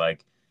out, but it's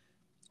like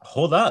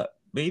hold up,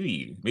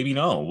 baby,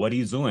 no, what are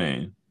you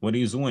doing? What are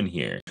you doing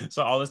here?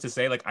 So all this to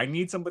say, like, I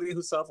need somebody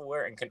who's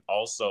self-aware and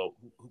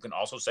who can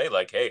also say,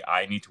 like, hey,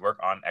 I need to work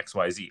on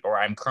XYZ, or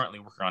I'm currently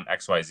working on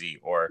XYZ,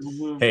 or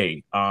Mm-hmm.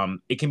 hey,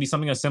 it can be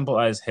something as simple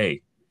as,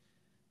 hey,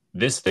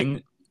 this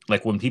thing,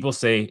 like when people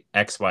say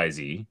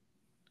XYZ,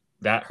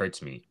 that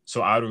hurts me.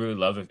 So I would really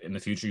love if in the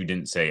future you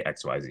didn't say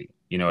XYZ.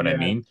 You know what I Yeah.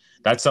 mean?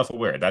 That's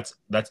self-aware. That's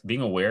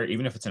being aware,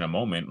 even if it's in a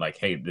moment, like,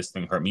 hey, this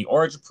thing hurt me,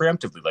 or just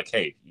preemptively, like,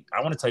 hey,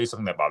 I want to tell you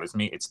something that bothers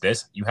me. It's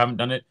this. You haven't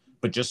done it,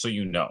 but just so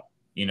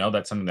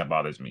that's something that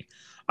bothers me.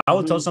 I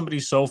will tell Mm-hmm. somebody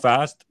so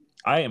fast.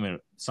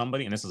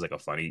 Somebody, and this is like a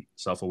funny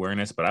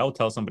self-awareness, but I will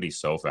tell somebody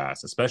so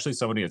fast, especially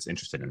somebody that's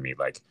interested in me.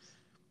 Like,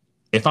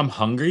 if I'm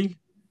hungry,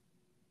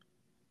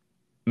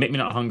 make me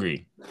not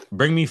hungry.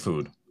 Bring me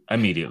food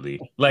immediately.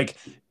 Like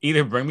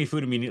either bring me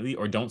food immediately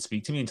or don't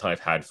speak to me until I've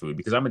had food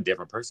because I'm a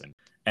different person.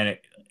 And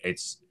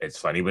it's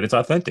funny, but it's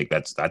authentic.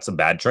 That's a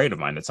bad trait of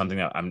mine. That's something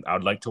that I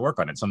would like to work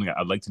on. It's something that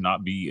I'd like to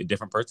not be a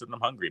different person when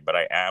I'm hungry, but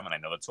I am, and I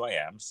know that's who I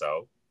am.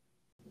 So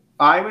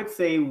I would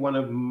say one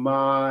of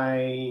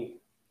my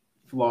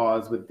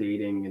flaws with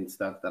dating and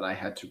stuff that I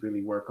had to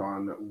really work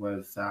on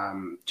was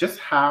just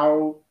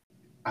how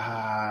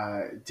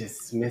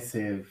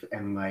dismissive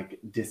and like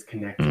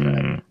disconnected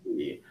I mm, could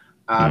be.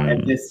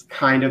 And mm, this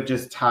kind of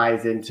just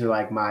ties into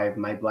like my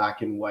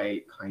black and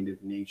white kind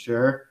of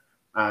nature,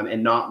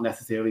 and not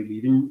necessarily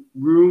leaving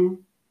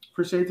room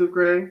for shades of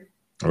gray.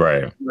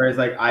 right, Whereas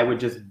like I would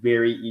just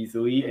very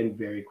easily and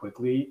very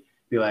quickly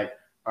be like,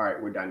 all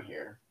right, we're done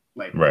here.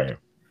 Like right,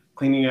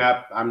 cleaning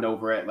up, I'm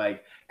over it.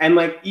 Like, and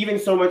like even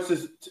so much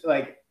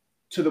like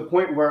to the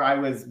point where I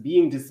was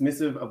being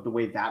dismissive of the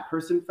way that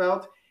person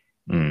felt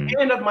mm.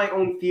 and of my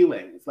own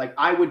feelings. Like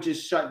I would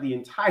just shut the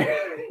entire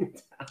thing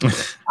down.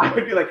 I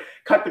would be like,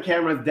 cut the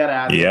cameras, dead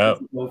ass. Like, this Yep,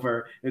 is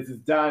over. This is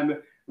done.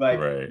 Like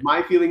right,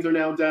 my feelings are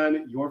now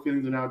done. Your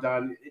feelings are now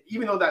done.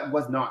 Even though that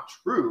was not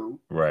true,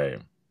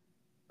 right,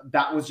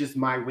 that was just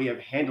my way of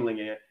handling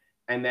it.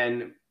 And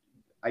then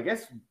I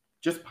guess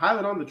just pile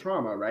it on the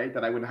trauma, right?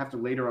 That I would have to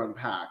later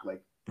unpack.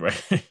 Like,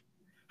 right.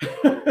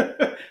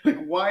 like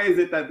why is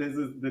it that this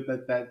is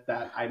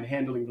that I'm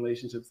handling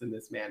relationships in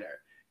this manner?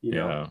 You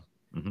know,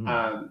 Yeah. Hmm.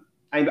 um,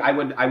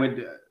 I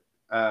would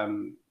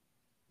um,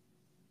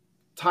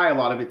 tie a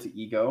lot of it to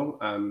ego,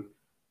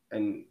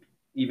 and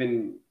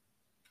even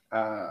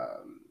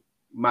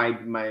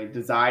my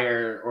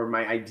desire or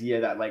my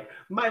idea that like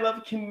my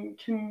love can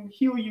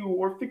heal you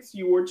or fix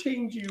you or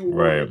change you or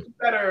Right. make you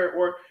better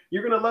or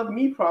you're gonna love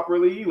me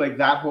properly. Like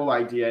that whole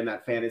idea and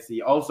that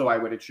fantasy. Also, I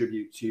would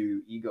attribute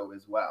to ego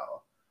as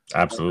well.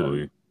 Um,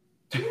 Absolutely.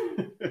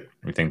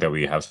 We think that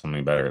we have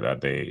something better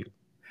that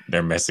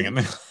they're missing in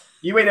there.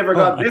 You ain't never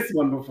got this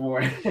one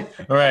before.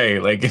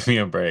 Right, like give me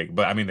a break.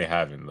 But I mean, they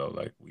haven't though.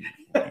 Like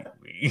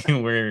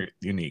we're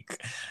unique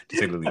to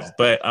say the least.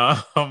 But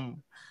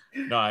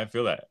no, I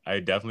feel that. I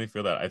definitely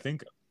feel that. I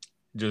think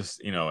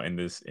just in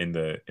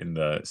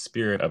the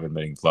spirit of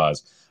admitting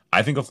flaws,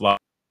 I think a flaw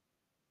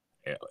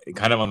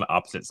kind of on the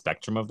opposite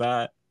spectrum of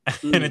that,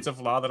 and it's a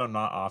flaw that I'm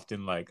not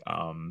often like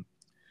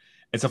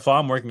it's a flaw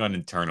I'm working on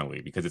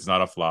internally because it's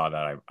not a flaw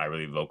that I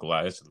really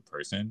vocalize to the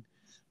person,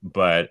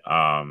 but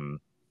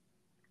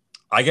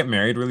I get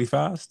married really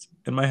fast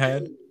in my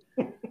head.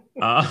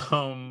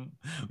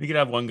 We could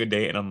have one good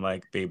date and I'm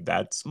like, babe,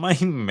 that's my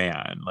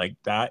man. Like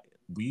that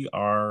we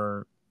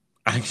are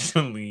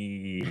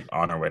actually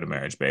on our way to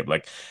marriage, babe.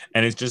 Like,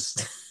 and it's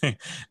just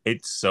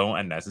it's so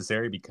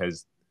unnecessary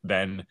because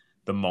then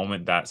the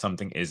moment that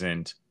something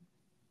isn't,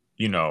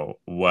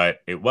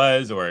 what it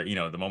was, or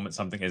the moment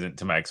something isn't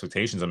to my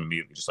expectations, I'm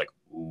immediately just like,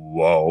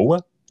 whoa,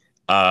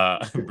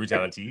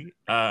 brutality.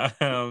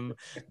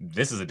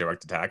 This is a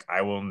direct attack.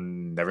 I will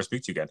never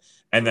speak to you again.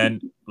 And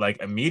then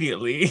like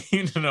immediately,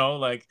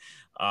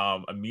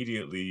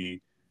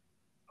 immediately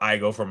I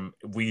go from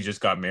we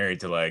just got married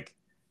to like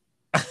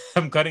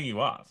I'm cutting you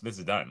off. This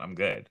is done. I'm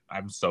good.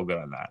 I'm so good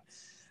on that.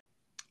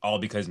 All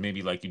because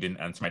maybe like you didn't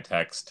answer my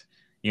text,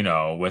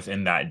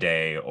 within that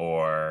day,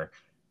 or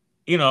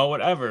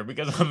whatever,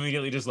 because I'm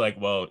immediately just like,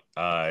 well,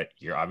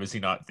 you're obviously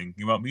not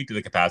thinking about me to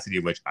the capacity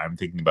of which I'm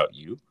thinking about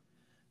you.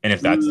 And if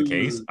that's the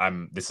case,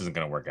 this isn't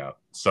gonna work out.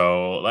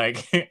 So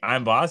like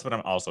I'm boss, but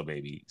I'm also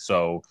baby.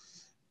 So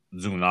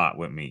do not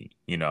with me,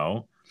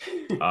 Yeah,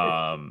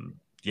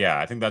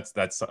 I think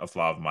that's a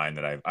flaw of mine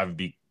that I've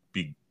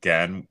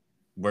begun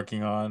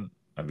working on.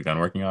 I've begun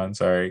working on,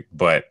 sorry,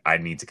 but I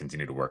need to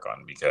continue to work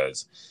on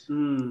because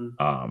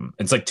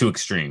it's like two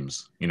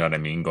extremes, you know what I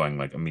mean? Going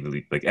like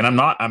immediately like, and I'm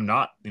not,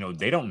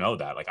 they don't know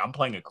that. Like I'm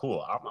playing it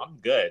cool. I'm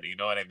good, you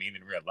know what I mean?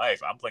 In real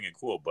life, I'm playing it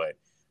cool, but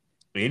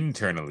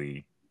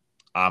internally,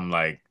 I'm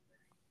like,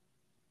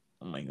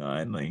 oh my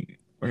God, like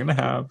we're gonna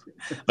have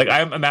like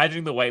I'm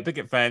imagining the white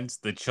picket fence,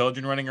 the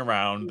children running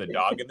around, the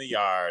dog in the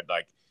yard,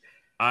 like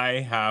I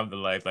have the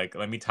life. Like,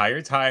 let me tie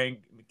your tie,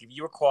 give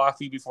you a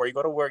coffee before you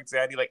go to work,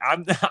 Zaddy. Like,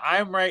 I'm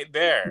right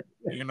there,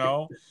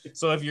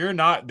 So if you're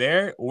not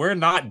there, we're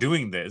not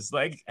doing this.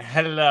 Like,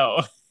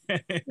 hello.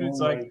 It's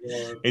Oh my like,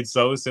 God. it's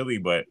so silly,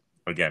 but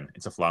again,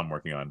 it's a flaw I'm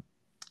working on.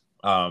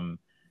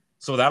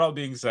 So that all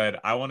being said,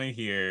 I want to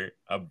hear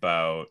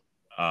about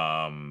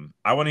a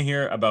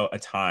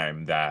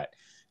time that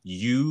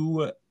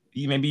you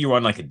maybe you were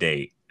on like a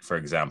date, for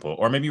example,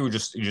 or maybe you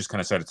just kind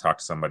of started to talk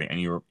to somebody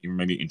and you were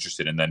maybe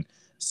interested, and then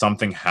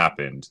something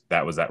happened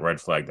that was that red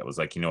flag that was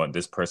like, you know what,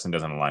 this person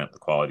doesn't align with the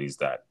qualities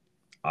that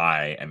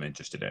I am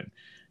interested in.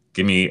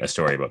 Give me a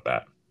story about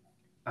that.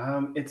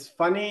 It's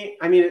funny.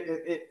 I mean,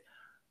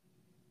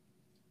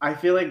 I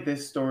feel like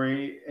this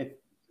story, it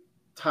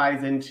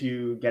ties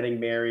into getting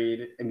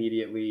married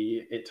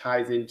immediately. It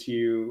ties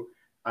into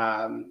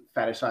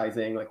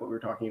fetishizing, like what we were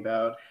talking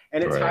about,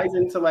 and it ties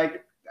into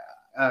like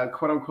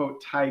quote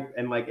unquote type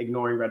and like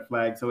ignoring red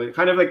flags. So it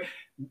kind of like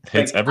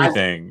hits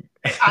everything.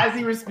 As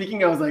you were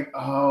speaking, I was like,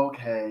 oh,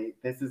 okay,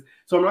 this is.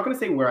 So I'm not going to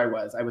say where I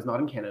was. I was not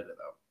in Canada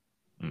though.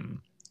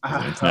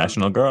 An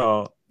international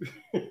girl.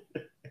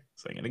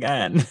 Saying it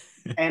again.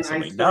 And so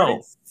I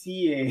started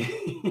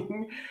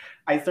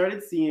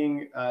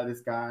seeing this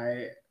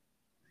guy,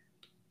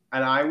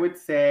 and I would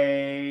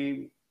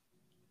say,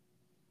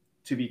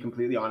 to be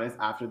completely honest,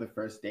 after the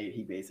first date,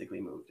 he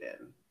basically moved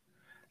in.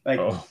 Like,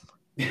 oh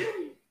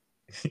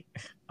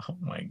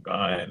my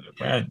God,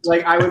 Brent.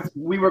 Like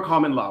we were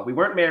common law. We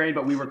weren't married,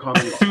 but we were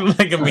common law.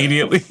 Like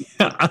immediately.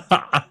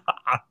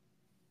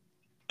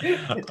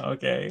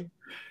 Okay.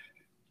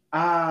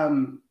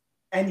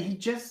 And he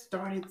just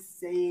started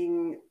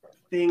saying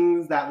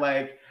things that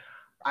like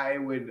I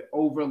would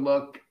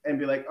overlook and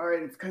be like, all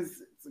right, it's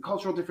because it's a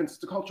cultural difference.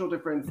 It's a cultural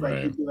difference.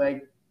 Like he'd be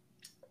like,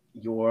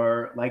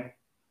 you're like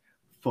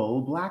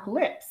full black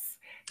lips.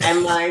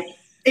 And like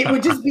it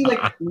would just be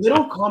like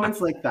little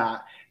comments like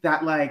that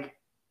like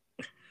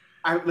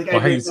why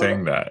are you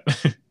saying that?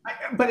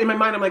 But in my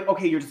mind, I'm like,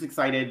 okay, you're just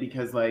excited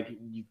because like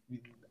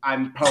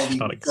I'm probably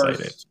not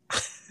excited.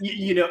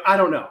 I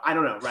don't know,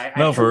 right?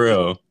 No, for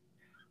real.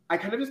 I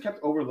kind of just kept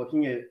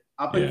overlooking it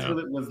up until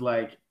it was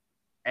like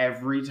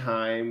every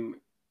time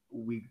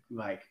we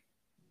like,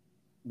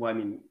 well, I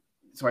mean,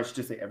 so I should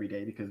just say every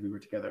day because we were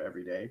together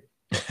every day.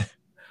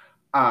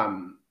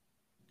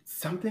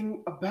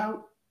 Something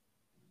about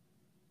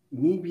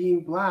me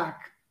being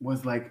black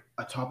was like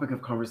a topic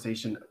of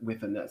conversation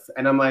within this.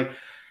 And I'm like,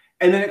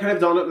 and then it kind of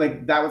dawned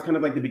like that was kind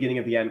of like the beginning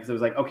of the end, because it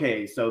was like,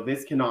 okay, so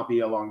this cannot be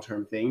a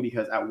long-term thing,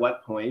 because at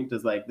what point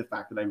does like the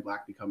fact that I'm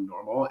black become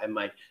normal and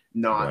like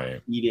not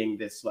eating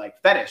this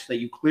like fetish that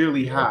you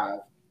clearly have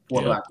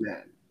for black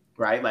men,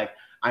 right? Like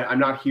I'm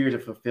not here to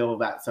fulfill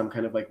that some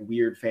kind of like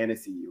weird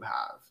fantasy you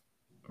have.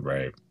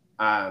 Right.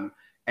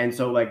 And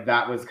so like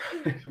that was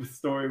kind of a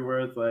story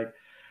where it's like,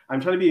 I'm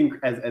trying to be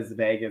as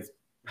vague as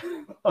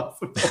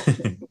possible.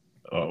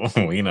 Oh,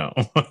 we know.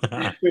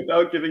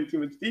 Without giving too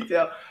much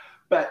detail.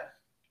 But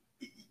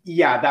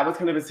yeah, that was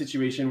kind of a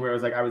situation where it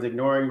was like I was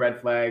ignoring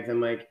red flags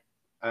and like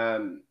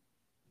um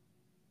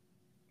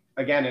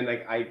again and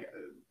like I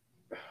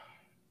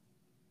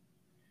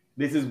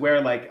this is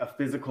where like a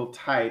physical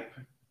type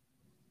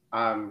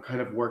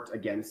kind of worked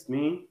against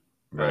me.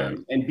 Right.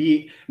 And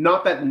be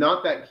not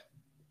that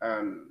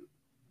um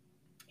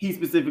he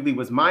specifically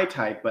was my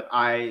type, but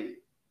I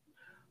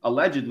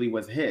allegedly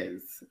was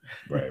his.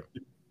 Right.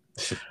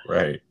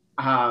 Right.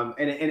 And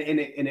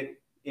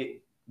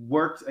it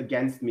worked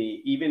against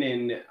me even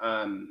in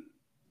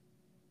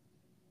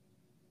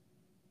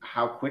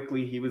how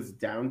quickly he was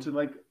down to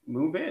like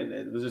move in.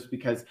 It was just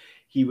because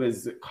he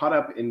was caught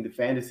up in the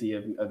fantasy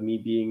of me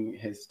being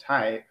his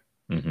type.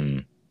 Mm-hmm.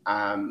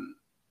 Um,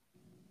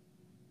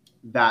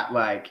 that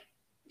like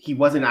he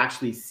wasn't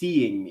actually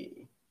seeing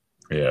me,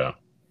 Yeah.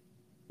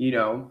 you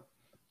know.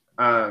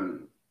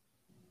 Um,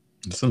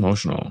 It's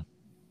emotional.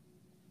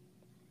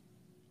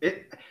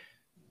 it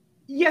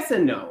yes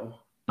and no.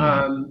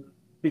 Mm.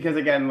 Because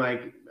again,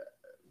 like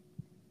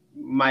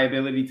my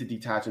ability to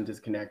detach and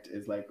disconnect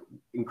is like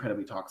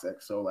incredibly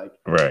toxic. So like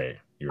Right.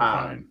 You're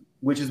fine.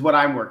 which is what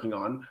I'm working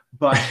on.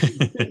 But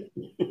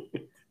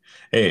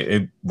Hey,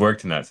 it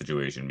worked in that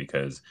situation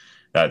because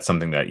that's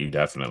something that you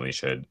definitely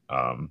should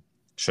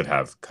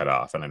have cut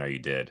off, and I know you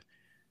did.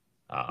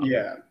 Um,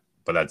 yeah,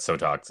 but that's so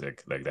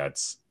toxic. Like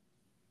that's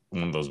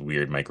one of those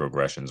weird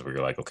microaggressions where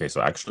you're like, okay,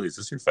 so actually, is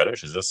this your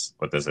fetish? Is this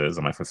what this is?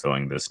 Am I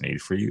fulfilling this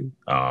need for you?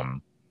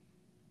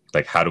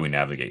 Like, how do we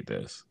navigate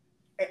this?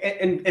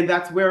 and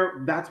that's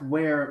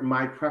where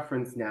my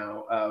preference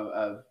now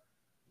of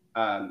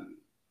um,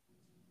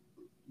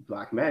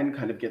 black men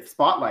kind of gets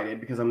spotlighted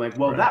because I'm like,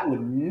 well, Right. that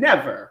would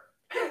never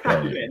Right.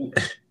 happen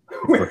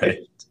with Right.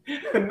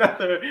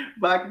 another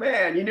black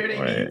man. You know what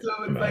I mean? Right.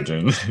 So it's like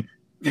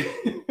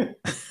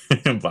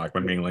Imagine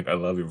Blackman being like, "I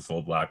love your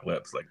full black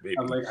lips." Like,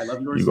 I'm baby, like, I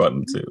love yours you got too.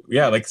 them too.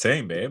 Yeah, like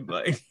same, babe.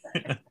 Like,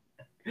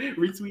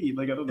 Retweet,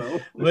 like I don't know.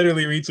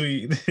 literally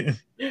retweet.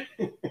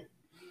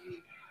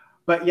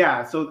 But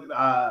yeah, so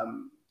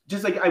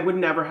just like I would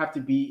never have to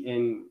be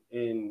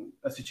in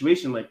a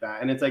situation like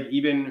that. And it's like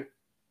even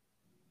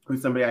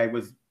with somebody I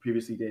was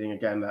previously dating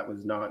again that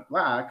was not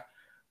black,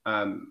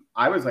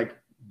 I was like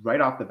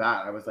right off the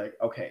bat, I was like,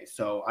 okay,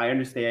 so I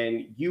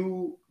understand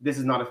you. This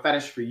is not a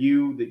fetish for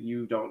you. That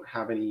you don't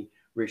have any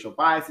racial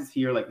biases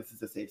here. Like this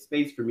is a safe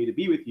space for me to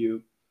be with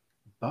you.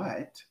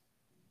 But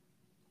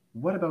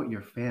what about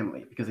your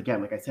family? Because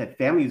again, like I said,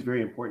 family is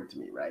very important to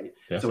me, right?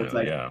 So it's Definitely,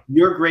 like yeah.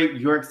 you're great,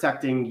 you're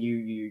accepting,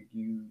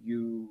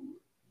 you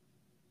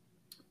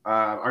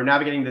are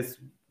navigating this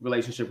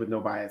relationship with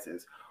no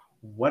biases.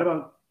 What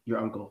about your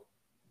uncle?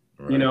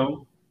 You Right.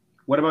 know,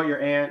 what about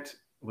your aunt?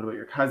 What about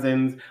your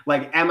cousins?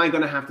 Like, am I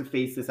going to have to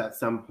face this at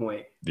some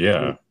point with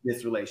Yeah.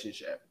 this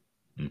relationship?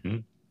 Hmm.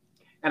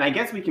 And I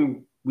guess we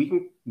can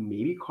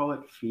maybe call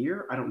it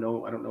fear. I don't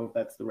know. I don't know if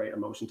that's the right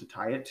emotion to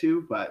tie it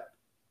to, but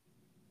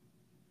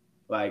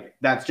like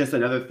that's just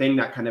another thing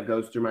that kind of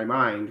goes through my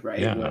mind, right?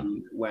 Yeah.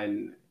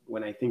 When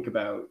I think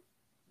about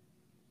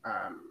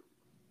um,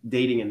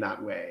 dating in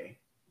that way.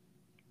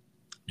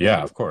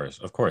 Yeah. Of course,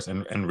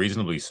 and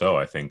reasonably so.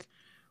 I think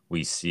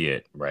we see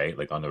it right,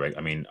 like on the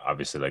I mean,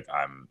 obviously, like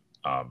I'm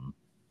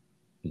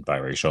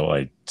biracial.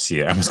 I see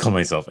it. I almost call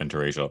myself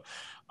interracial.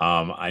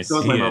 I So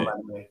is my see mom, by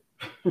it.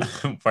 the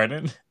way.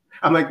 Pardon?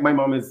 I'm like my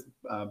mom is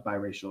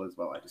biracial as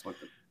well. I just want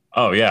to.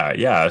 Oh yeah,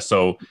 yeah.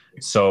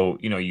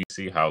 You know, you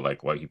see how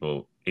like white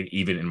people,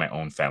 even in my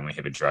own family,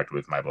 have interacted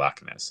with my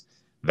blackness.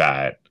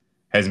 That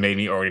has made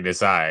me already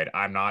decide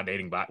I'm not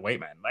dating black white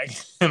men. Like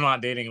I'm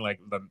not dating like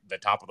the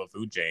top of the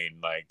food chain.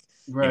 Like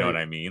you know what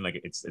Right. I mean? Like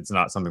it's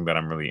not something that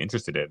I'm really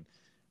interested in.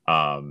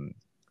 Um,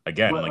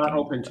 again, But like are in,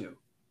 open to.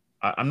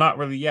 I'm not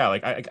really, yeah,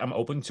 like I'm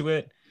open to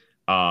it.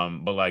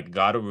 But like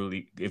God will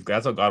really, if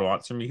that's what God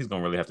wants from me, He's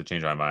gonna really have to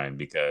change my mind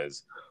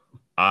because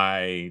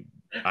I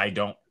I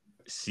don't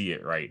see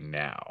it right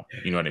now.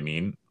 You know what I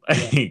mean? Yeah.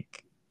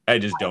 Like I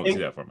just I don't see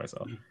think, that for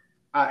myself.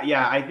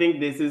 yeah, I think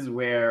this is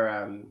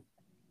where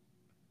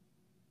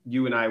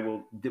you and I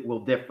will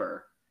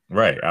differ.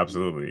 Right,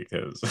 absolutely.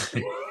 Because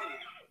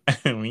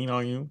I lean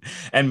on you.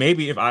 And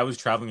maybe if I was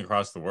traveling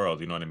across the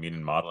world, you know what I mean,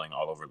 and modeling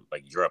all over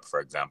like Europe, for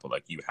example,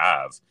 like you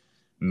have,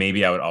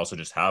 maybe I would also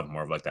just have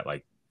more of like that,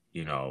 like,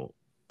 you know,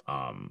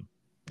 um,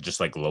 just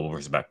like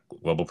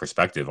global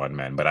perspective on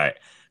men. But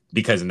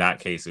because in that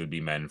case, it would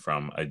be men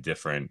from a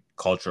different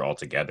culture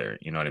altogether.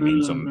 You know what I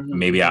mean? So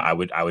maybe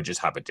Mm-hmm. I would just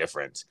have a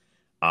difference.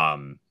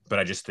 But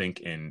I just think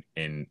in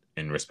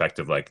respect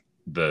of like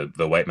the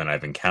white men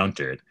I've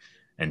encountered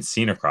and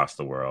seen across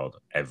the world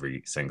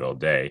every single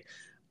day,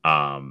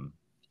 um,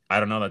 I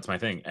don't know. That's my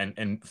thing.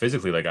 And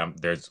physically, like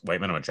there's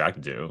white men I'm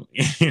attracted to,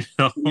 you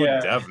know,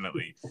 Yeah.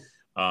 definitely.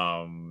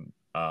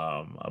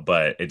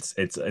 But it's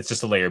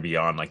just a layer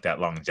beyond like that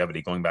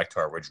longevity. Going back to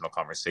our original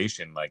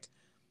conversation, like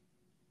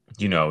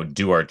you know,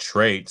 do our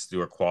traits,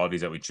 do our qualities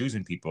that we choose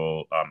in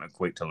people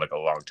equate to like a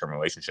long term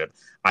relationship?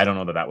 I don't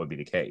know that that would be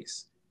the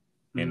case.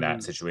 in that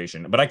Mm-hmm.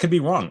 situation. But I could be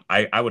wrong.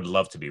 I would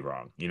love to be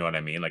wrong. You know what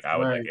I mean? Like I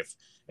would like Right.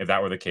 if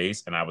that were the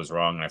case and I was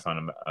wrong and I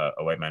found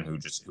a white man who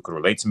could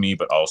relate to me,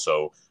 but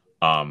also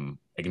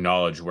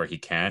acknowledge where he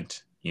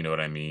can't. You know what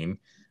I mean?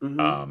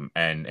 Mm-hmm.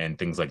 And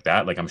things like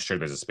that. Like I'm sure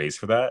there's a space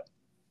for that,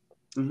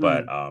 Mm-hmm.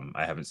 but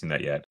I haven't seen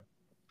that yet.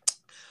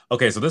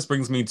 Okay, so this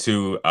brings me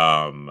to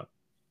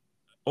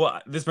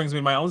well, this brings me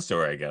to my own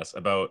story, I guess,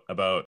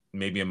 about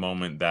maybe a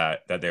moment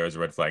that there was a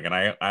red flag, and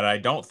I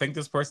don't think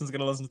this person's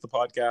gonna listen to the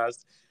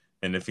podcast,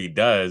 and if he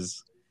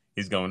does,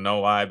 he's gonna know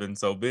why I've been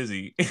so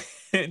busy,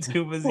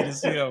 too busy to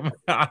see him,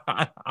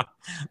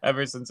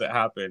 ever since it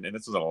happened, and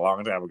this was a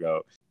long time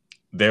ago.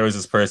 There was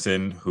this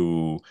person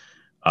who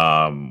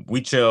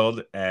we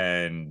chilled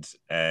and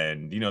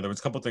you know there was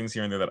a couple things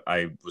here and there that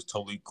I was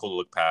totally cool to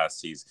look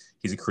past. He's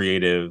a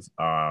creative.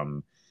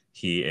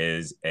 He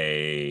is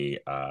a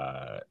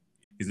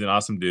he's an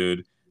awesome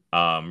dude,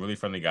 really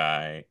friendly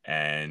guy,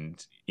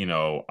 and you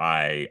know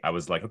I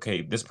was like,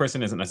 okay, this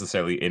person isn't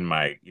necessarily in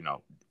my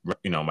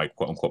my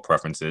quote unquote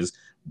preferences,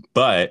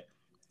 but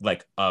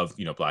like of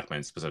black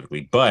men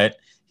specifically, but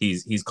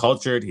he's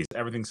cultured, he's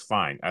everything's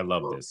fine. I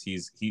love this.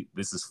 He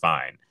this is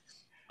fine.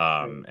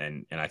 Right.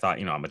 And I thought,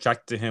 I'm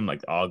attracted to him,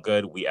 like all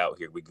good. We out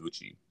here, we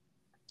Gucci.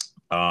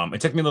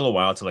 It took me a little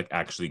while to like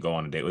actually go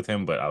on a date with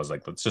him, but I was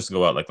like, let's just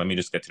go out. Like, let me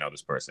just get to know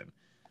this person.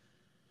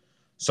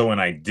 So when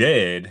I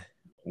did,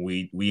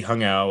 we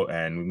hung out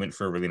and we went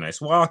for a really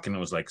nice walk, and it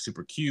was like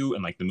super cute,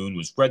 and like the moon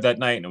was red that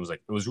night, and it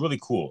was really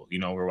cool. We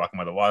were walking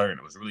by the water, and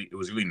it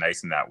was really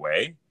nice in that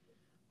way.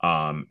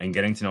 And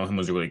getting to know him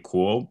was really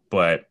cool,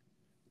 but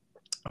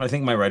I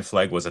think my red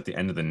flag was at the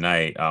end of the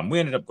night. We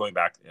ended up going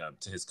back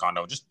to his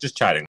condo, just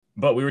chatting.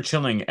 But we were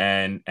chilling,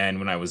 and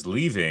when I was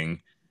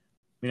leaving,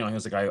 he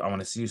was like, I want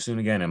to see you soon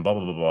again, and blah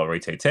blah blah blah, ray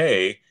tay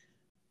tay.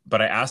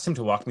 But I asked him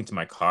to walk me to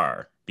my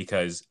car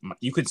because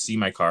you could see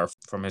my car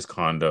from his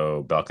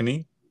condo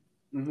balcony.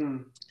 Mm-hmm.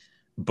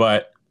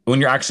 But when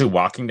you're actually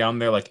walking down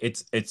there, like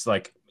it's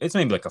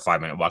maybe like a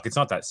 5 minute walk. It's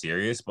not that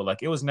serious, but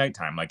like it was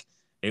nighttime. Like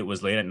it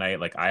was late at night.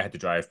 Like I had to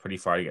drive pretty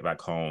far to get back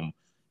home.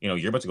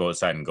 You're about to go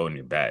outside and go in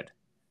your bed.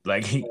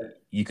 Like Right.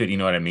 you could, you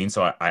know what I mean?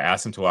 So I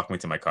asked him to walk me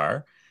to my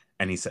car,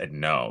 and he said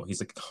no.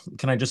 He's like,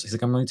 can I just? He's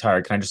like, I'm really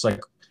tired. Can I just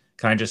like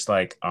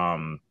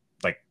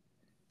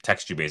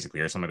text you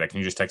basically or something like that? Can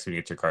you just text me to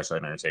get to your car so I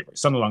know you're safe?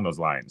 Something along those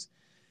lines.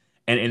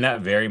 And in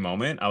that very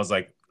moment, I was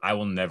like, I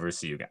will never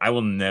see you again. I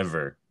will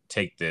never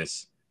take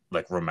this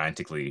like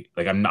romantically.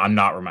 Like I'm not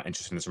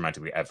interested in this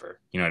romantically ever.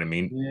 You know what I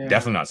mean? Yeah.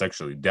 Definitely not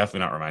sexually.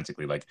 Definitely not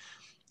romantically. Like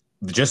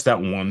just that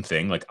one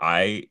thing. Like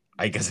I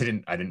guess I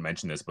didn't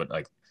mention this, but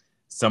like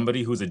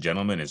somebody who's a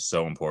gentleman is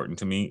so important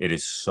to me. It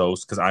is so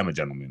because I'm a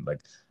gentleman. Like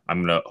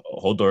I'm gonna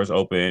hold doors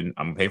open.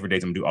 I'm gonna pay for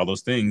dates. I'm gonna do all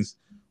those things,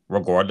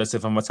 regardless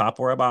if I'm a top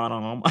or a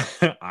bottom.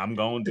 I'm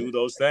gonna do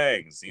those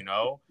things.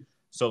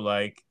 So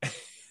like.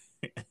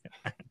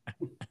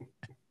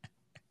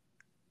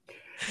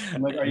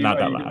 I'm like, Not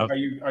that loud.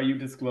 are you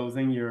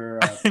disclosing your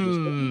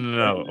position right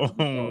No, now?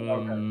 Oh,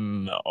 okay.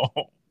 no,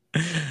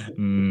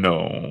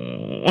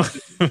 no.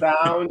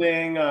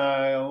 Sounding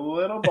a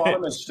little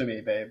bottomish to me,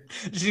 babe.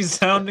 She's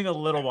sounding a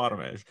little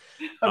bottomish.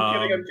 I'm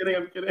kidding. I'm Um,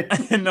 kidding. I'm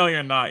kidding. no,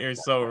 you're not. You're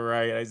so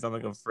right. I sound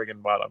like a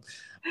friggin' bottom.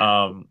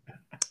 Um,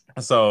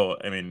 so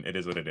I mean, it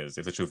is what it is.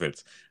 If the truth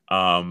fits.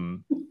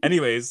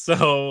 Anyways,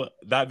 so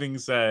that being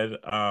said,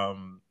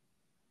 I'm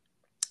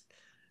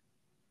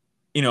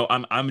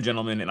a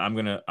gentleman, and I'm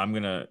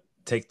gonna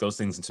take those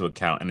things into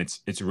account, and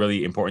it's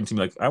really important to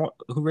me. Like,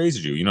 who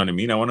raised you? You know what I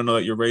mean? I want to know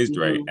that you're raised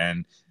right,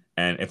 Mm-hmm.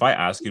 and if I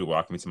ask you to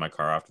walk me to my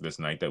car after this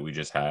night that we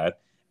just had,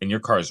 and your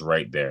car is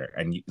right there,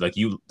 and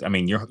I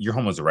mean, your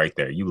home is right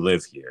there. You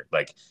live here,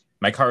 like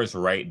my car is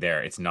right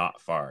there. It's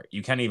not far.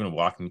 You can't even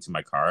walk me to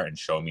my car and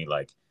show me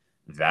like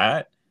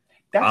that.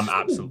 That's I'm just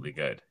absolutely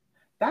good.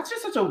 that's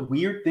just such a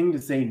weird thing to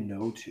say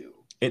no to.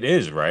 It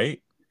is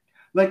right.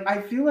 Like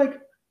I feel like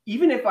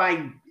even if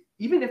I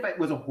even if it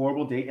was a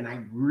horrible date and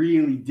I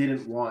really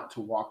didn't want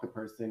to walk the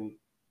person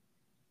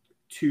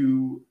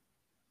to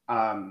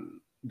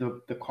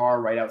the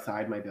car right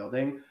outside my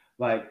building,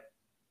 like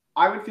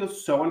I would feel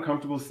so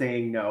uncomfortable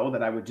saying no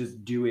that I would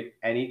just do it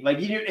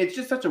it's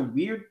just such a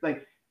weird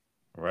like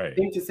Right.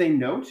 thing to say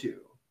no to.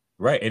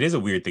 Right. It is a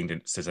weird thing to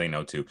say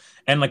no to.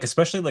 And like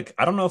especially like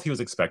I don't know if he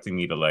was expecting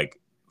me to like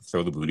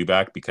throw the booty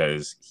back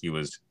because he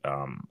was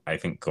I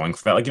think going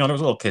for that. Like, there was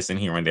a little kissing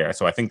here and there.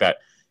 So I think that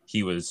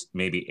he was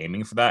maybe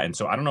aiming for that. And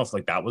so I don't know if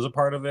like that was a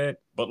part of it,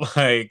 but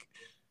like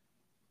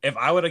if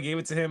I would have gave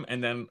it to him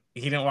and then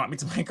he didn't want me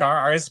to my car,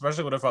 I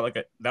especially would have felt like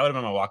that would have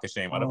been my walk of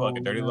shame. I'd have felt like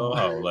Oh a dirty no. little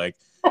hoe. Like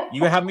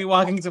you have me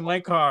walking to my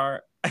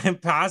car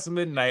and past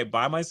midnight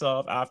by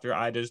myself after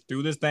I just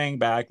threw this thing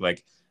back.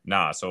 Like,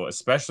 nah. So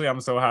especially I'm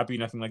so happy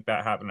nothing like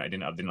that happened. I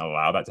didn't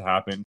allow that to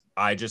happen.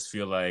 I just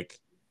feel like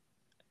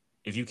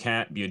if you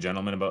can't be a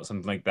gentleman about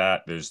something like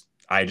that,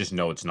 I just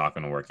know it's not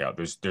going to work out.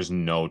 There's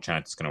no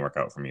chance it's going to work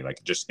out for me.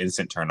 Like just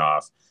instant turn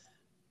off,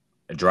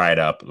 dry it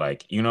up,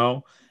 like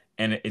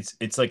and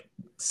it's like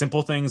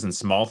simple things and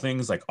small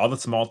things. Like all the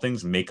small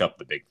things make up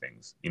the big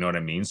things. You know what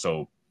I mean?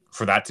 So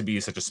for that to be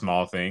such a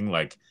small thing,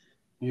 like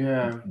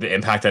Yeah. the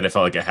impact that it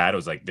felt like it had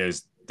was like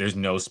there's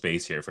no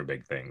space here for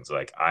big things.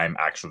 Like I'm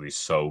actually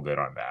so good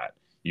on that.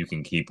 You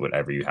can keep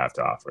whatever you have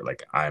to offer.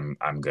 Like I'm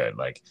good.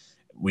 Like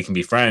we can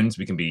be friends.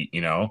 We can be,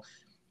 and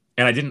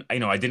I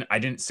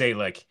didn't say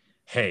like,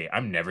 hey,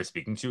 I'm never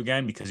speaking to you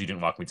again because you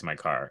didn't walk me to my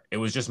car. It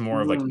was just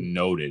more of like Mhm.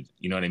 noted.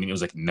 You know what I mean? It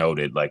was like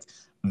noted. Like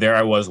there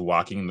I was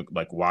walking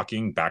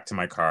back to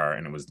my car,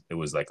 and it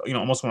was like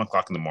almost 1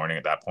 o'clock in the morning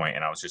at that point,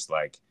 and I was just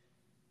like,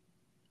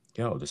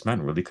 yo, this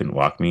man really couldn't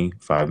walk me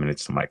 5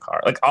 minutes to my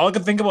car. Like all I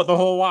could think about the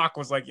whole walk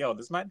was like, yo,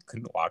 this man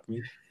couldn't walk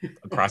me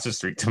across the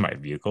street to my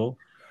vehicle.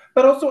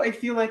 But also, I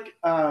feel like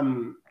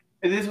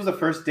this was a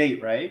first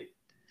date, right?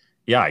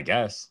 Yeah, I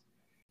guess.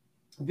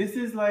 This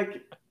is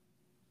like,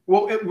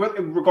 well,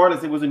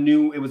 regardless, it was a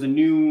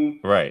new,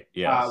 Right.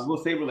 Yes. we'll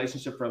say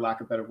relationship for lack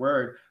of a better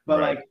word, but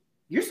Right. like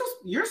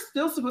you're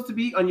still supposed to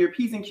be on your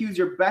P's and Q's,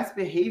 your best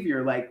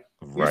behavior. Like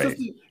Right.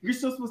 you're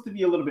still supposed to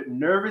be a little bit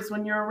nervous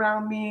when you're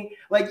around me.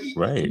 Like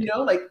Right.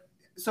 like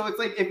so it's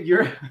like if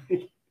you're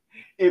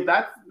if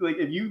that's like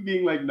if you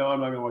being like, no, I'm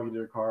not gonna walk into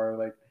your car,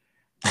 like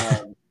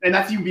and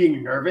that's you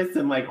being nervous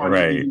and like on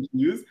your P's Right. and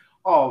Q's.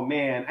 Oh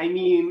man, I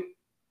mean,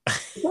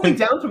 going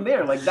The down from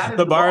there, like that is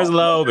the bar bar. is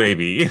low,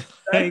 baby. That's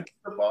Like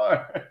the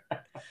bar.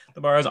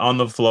 the bar is on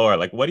the floor.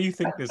 Like, what do you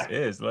think this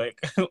is? Like,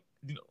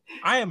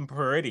 I am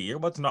pretty. You're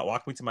about to not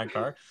walk me to my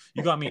car.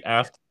 You got me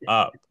effed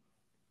up.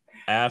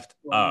 Effed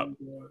up.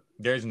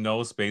 There's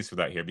no space for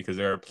that here because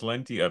there are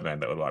plenty of men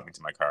that would walk me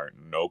to my car,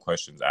 no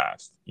questions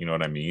asked. You know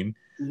what I mean?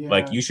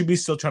 Like Yeah. you should be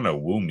still trying to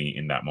woo me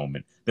in that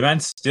moment. The man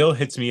still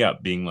hits me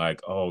up, being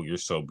like, "Oh, you're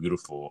so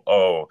beautiful.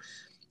 Oh,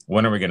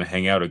 when are we gonna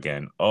hang out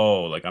again?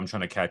 Oh, like I'm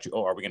trying to catch you.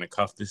 Oh, are we gonna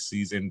cuff this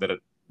season? That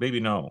Baby,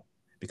 no,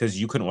 because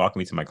you couldn't walk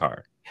me to my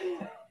car.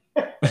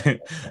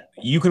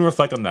 You can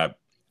reflect on that.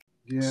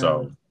 Yeah.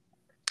 So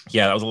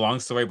yeah, that was a long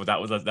story, but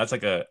that's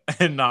like a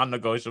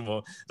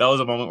non-negotiable. That was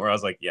a moment where I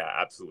was like, yeah,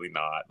 absolutely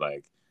not.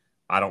 Like,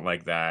 I don't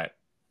like that.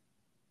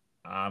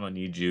 I'm gonna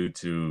need you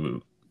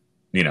to,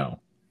 you know,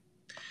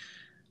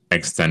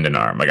 extend an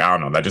arm. Like, I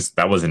don't know.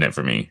 That wasn't it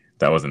for me.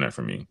 That wasn't it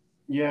for me.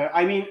 Yeah.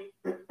 I mean,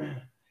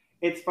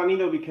 it's funny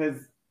though because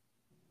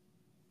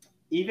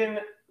even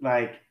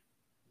like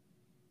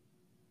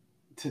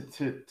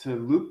to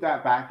loop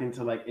that back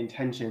into like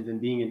intentions and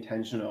being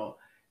intentional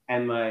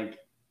and like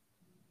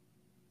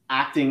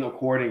acting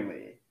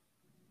accordingly,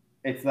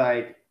 it's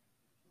like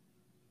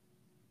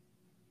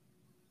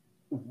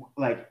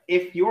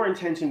if your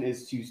intention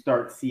is to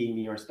start seeing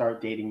me or start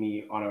dating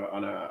me on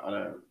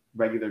a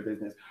regular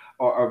business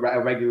or a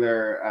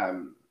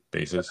regular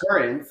Basis.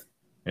 occurrence,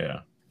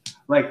 Yeah.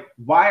 like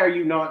why are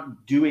you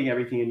not doing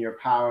everything in your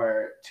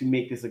power to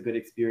make this a good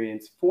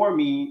experience for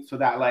me so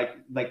that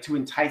like to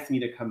entice me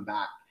to come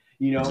back,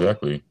 you know?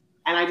 Exactly.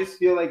 And I just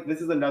feel like this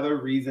is another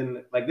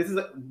reason, like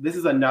this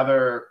is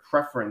another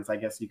preference, I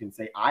guess you can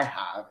say I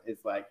have, is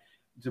like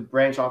to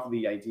branch off of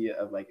the idea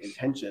of like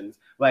intentions.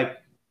 Like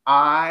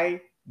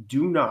I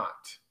do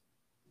not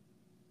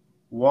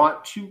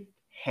want to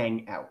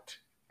hang out.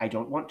 I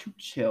don't want to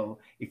chill.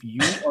 If you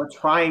are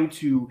trying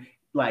to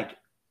like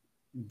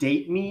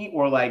date me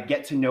or like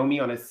get to know me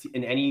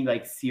in any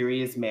like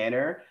serious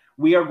manner,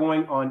 we are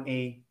going on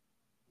a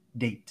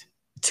date.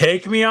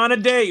 Take me on a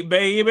date,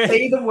 baby.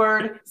 Say the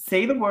word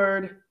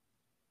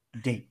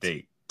date.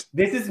 Date.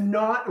 This is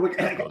not like,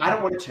 I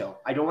don't want to chill.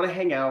 I don't want to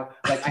hang out.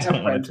 Like I I have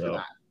don't want friends to for tell.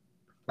 that.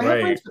 I have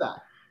Right. friends for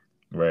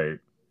that. Right.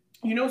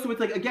 So it's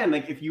like again,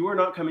 like if you are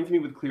not coming to me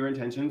with clear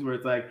intentions where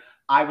it's like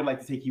I would like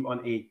to take you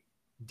on a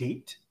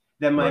date,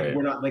 then like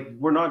Right.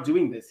 we're not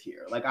doing this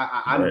here. Like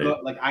I'm Right. good.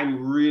 Like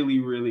I'm really,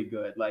 really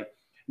good. Like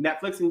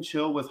Netflix and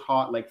chill was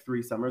hot like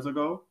 3 summers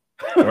ago.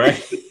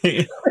 Right.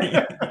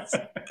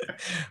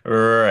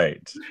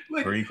 Right.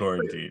 like,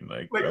 Pre-quarantine.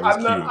 Like like that was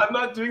cute. I'm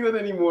not doing that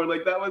anymore.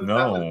 Like that was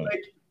No,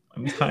 like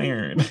I'm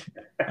tired.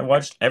 I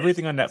watched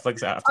everything on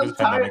Netflix after this I'm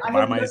tired. pandemic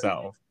by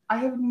myself. I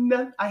have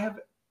none. I have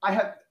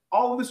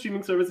all of the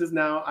streaming services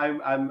now.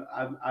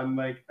 I'm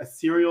like a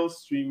serial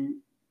service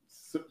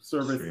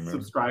Streamer.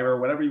 subscriber,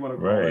 whatever you want to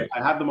call it. Right.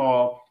 I have them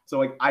all. So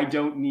like I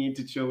don't need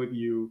to chill with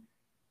you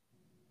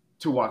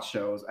to watch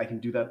shows. I can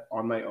do that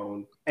on my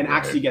own and Right.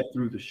 actually get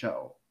through the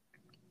show.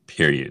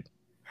 Period.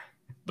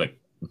 Like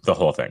the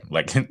whole thing.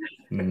 Like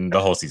the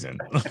whole season.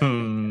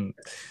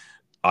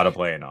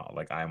 Autoplay and all.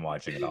 Like I'm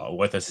watching it all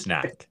with a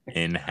snack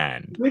in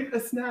hand. With a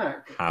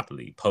snack.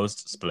 Happily.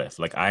 Post spliff.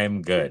 Like I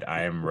am good.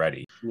 I am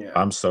ready. Yeah.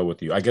 I'm so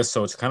with you. I guess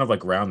so. It's kind of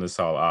like round this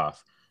all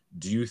off.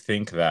 Do you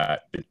think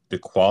that the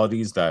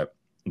qualities that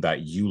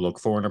you look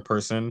for in a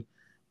person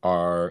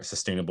are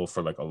sustainable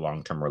for like a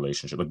long-term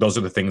relationship? Like those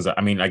are the things that,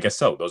 I mean, I guess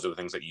so. Those are the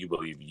things that you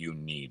believe you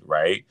need,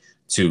 right?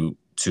 To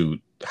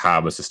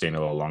have a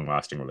sustainable,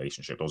 long-lasting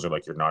relationship. Those are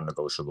like your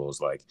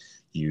non-negotiables. Like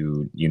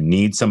you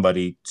need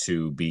somebody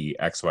to be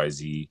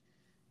XYZ,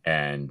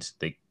 and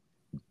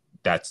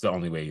that's the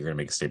only way you're gonna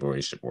make a stable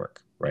relationship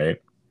work,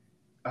 right?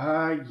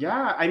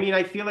 Yeah. I mean,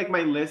 I feel like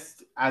my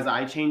list as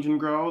I change and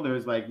grow,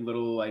 there's like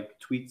little like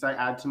tweaks I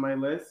add to my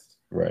list.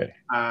 Right.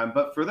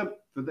 But for the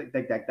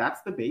like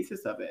that's the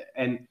basis of it.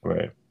 And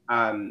Right.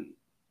 um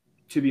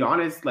to be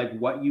honest, like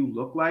what you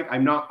look like,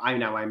 I'm not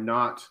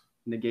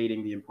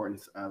negating the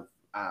importance of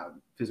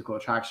physical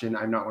attraction.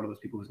 I'm not one of those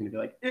people who's going to be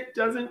like, it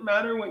doesn't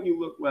matter what you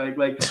look like.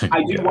 Like,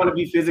 I do want to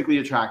be physically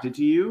attracted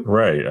to you.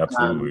 Right.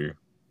 Absolutely.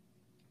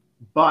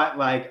 But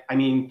like, I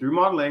mean, through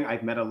modeling,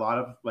 I've met a lot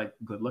of like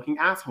good looking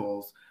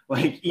assholes.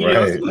 Like, you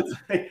right.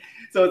 know,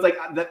 so it's like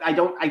that I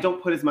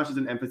don't put as much as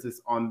an emphasis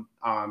on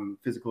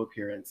physical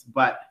appearance,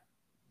 but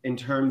in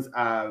terms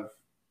of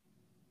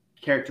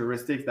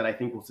characteristics that I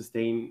think will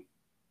sustain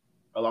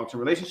a long-term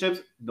relationships,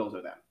 those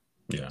are them.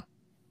 Yeah.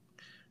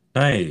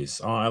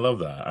 Nice. Oh, I love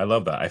that. I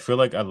love that. I feel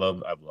like I've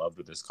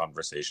loved this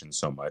conversation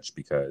so much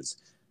because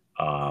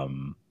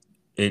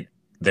it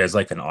there's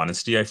like an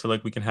honesty I feel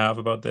like we can have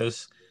about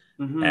this.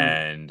 Mm-hmm.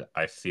 And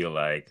I feel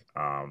like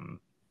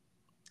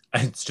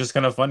it's just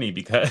kind of funny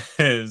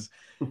because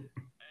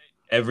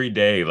every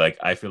day, like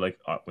I feel like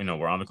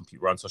we're on the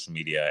computer, we're on social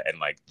media, and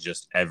like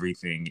just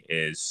everything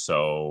is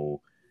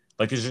so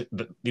like it's just,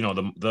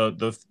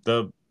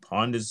 the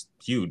pond is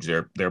huge.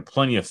 There are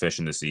plenty of fish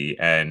in the sea,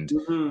 and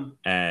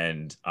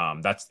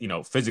that's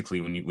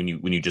physically when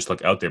you just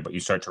look out there, but you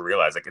start to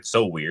realize like it's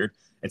so weird.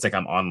 It's like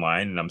I'm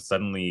online and I'm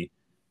suddenly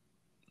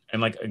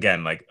and like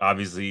again, like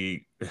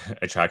obviously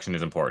attraction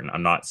is important.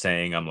 I'm not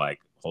saying I'm like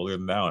holier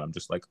than thou. I'm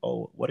just like,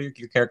 oh, what are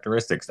your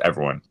characteristics to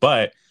everyone?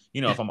 But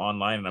if I'm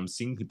online and I'm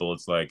seeing people,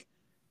 it's like,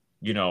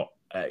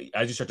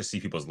 as you start to see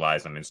people's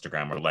lives on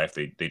Instagram or life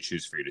they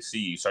choose for you to see,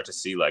 you start to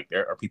see like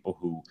there are people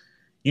who,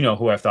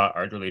 who I thought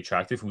aren't really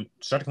attractive, who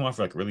start to come off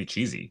like really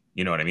cheesy.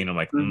 You know what I mean? I'm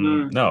like,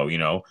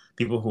 no,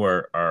 people who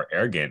are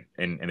arrogant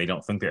and they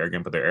don't think they're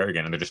arrogant, but they're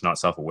arrogant and they're just not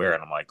self-aware.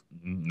 And I'm like,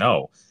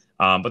 no.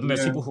 But then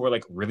there's people who are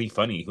like really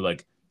funny, who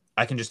like,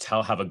 I can just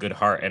tell have a good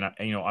heart, and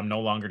I'm no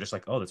longer just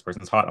like, oh, this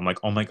person's hot. I'm like,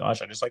 oh my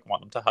gosh, I just like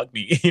want them to hug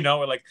me,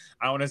 or like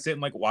I want to sit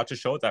and like watch a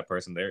show with that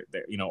person. They're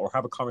or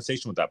have a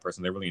conversation with that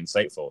person. They're really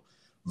insightful.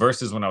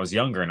 Versus when I was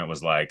younger, and it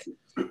was like,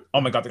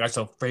 oh my god, the guy's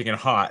so freaking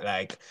hot.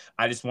 Like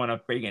I just want to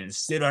freaking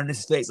sit on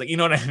his face. Like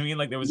what I mean?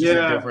 Like there was just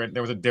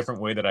a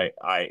different way that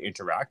I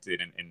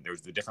interacted, and there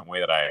was a different way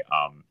that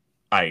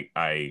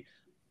I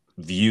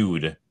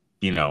viewed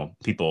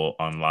people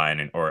online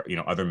and or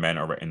other men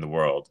or in the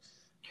world.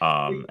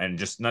 And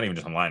just not even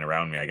just online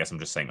around me. I guess I'm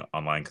just saying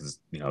online because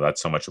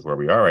that's so much of where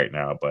we are right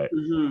now. But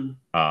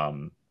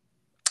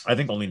I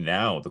think only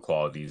now the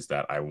qualities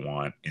that I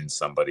want in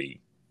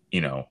somebody,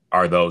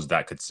 are those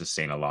that could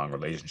sustain a long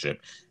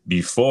relationship.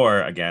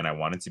 Before, again, I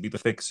wanted to be the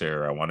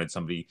fixer. I wanted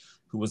somebody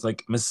who was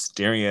like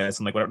mysterious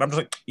and like whatever. I'm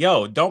just like,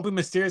 yo, don't be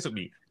mysterious with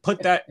me.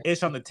 Put that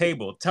ish on the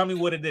table. Tell me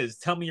what it is.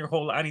 Tell me your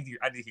whole. I need to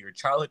hear your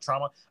childhood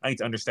trauma. I need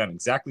to understand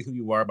exactly who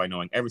you are by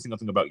knowing every single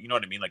thing about you. You know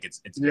what I mean? Like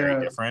it's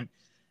very different.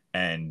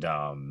 And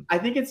I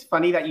think it's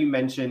funny that you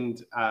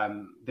mentioned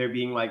there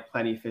being like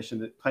plenty of fish in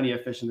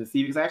the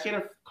sea, because I actually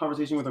had a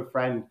conversation with a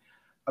friend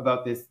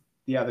about this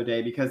the other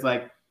day, because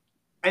like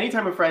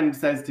anytime a friend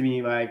says to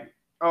me like,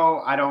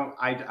 oh,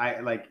 I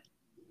like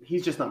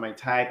he's just not my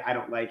type, I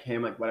don't like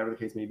him, like whatever the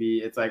case may be,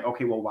 it's like,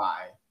 okay, well,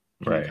 why?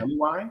 Can you tell me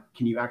why?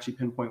 Can you actually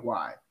pinpoint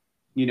why?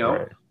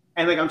 Right.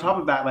 And like on top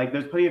of that, like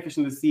there's plenty of fish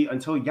in the sea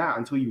until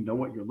you know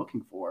what you're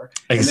looking for.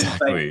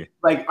 Exactly.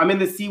 Like I'm in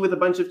the sea with a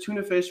bunch of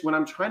tuna fish when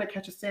I'm trying to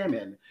catch a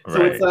salmon.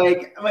 So it's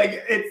like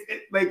like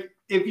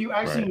if you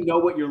actually know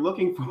what you're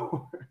looking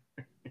for.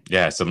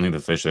 Yeah, suddenly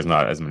there's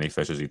not as many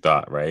fish as you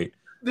thought, right?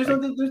 There's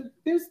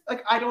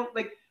like I don't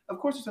like. Of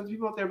course, there's some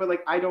people out there, but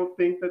like I don't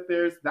think that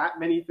there's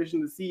that many fish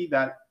in the sea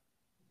that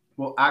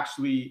will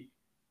actually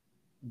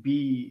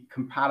be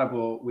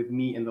compatible with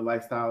me and the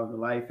lifestyle and the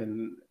life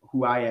and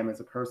who I am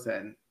as a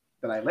person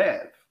that I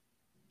live.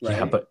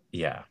 Right?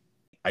 Yeah,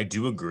 I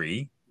do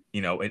agree.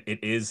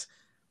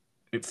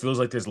 It feels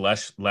like there's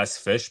less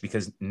fish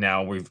because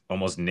now we've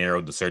almost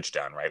narrowed the search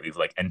down, right? We've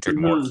like entered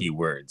more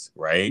keywords,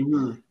 right?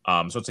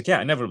 So it's like,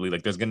 yeah, inevitably,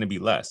 like there's going to be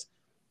less.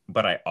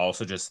 But I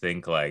also just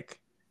think like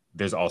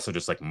there's also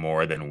just like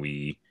more than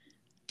we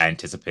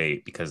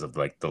anticipate because of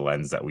like the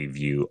lens that we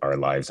view our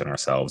lives and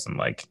ourselves and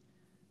like,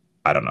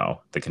 I don't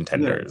know, the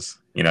contenders.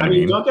 You know what I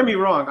mean? Don't get me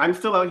wrong. I'm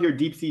still out here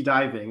deep sea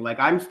diving. Like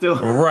I'm still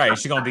right.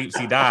 She gonna deep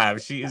sea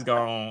dive. She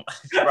brought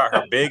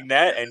her big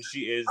net and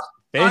she is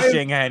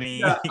fishing, honey.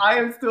 Yeah, I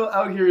am still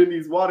out here in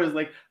these waters.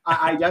 Like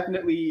I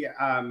definitely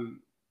am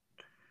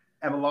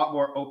a lot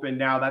more open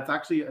now. That's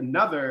actually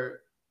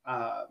another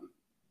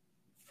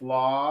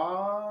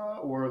flaw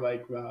or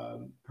like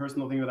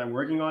personal thing that I'm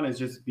working on, is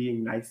just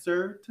being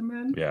nicer to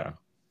men. Yeah.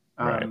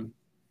 Right.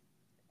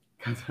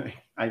 Because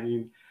I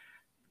mean,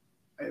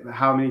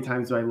 how many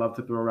times do I love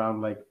to throw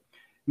around like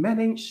men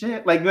ain't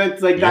shit? Like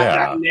that's like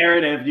that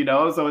narrative,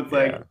 So it's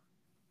like,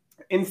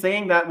 in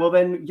saying that, well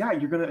then,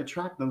 you're gonna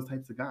attract those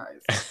types of guys.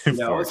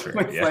 So it's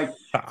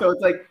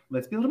like,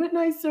 let's be a little bit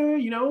nicer,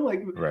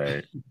 like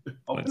right.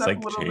 Open let's up like a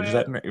little change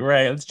bit. that.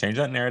 Right. Let's change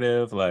that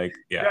narrative. Like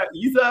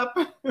ease up.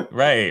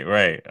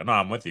 right. No,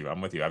 I'm with you.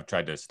 I've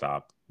tried to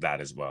stop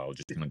that as well.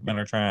 Just like men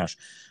are trash.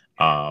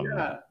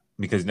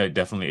 Because it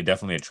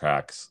definitely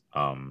attracts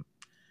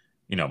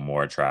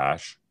more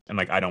trash. And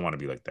like I don't want to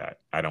be like that.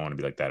 I don't want to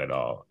be like that at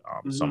all.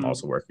 So I'm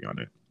also working on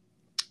it.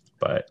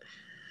 But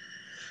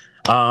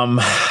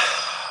Um,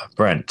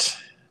 Brent,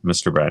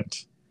 Mr.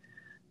 Brent,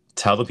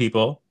 tell the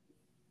people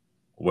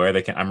where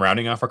they can. I'm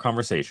rounding off our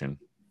conversation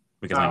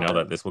because I know Okay.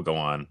 that this will go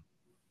on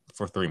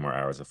for 3 more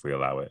hours if we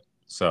allow it. Yeah,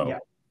 So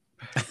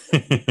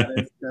that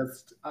is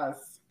just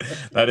us.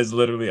 that is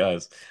literally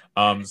us.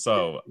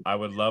 So I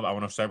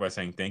want to start by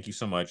saying thank you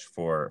so much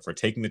for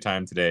taking the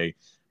time today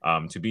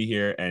to be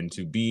here and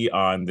to be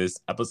on this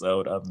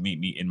episode of Meet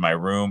Me in My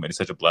Room. It is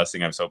such a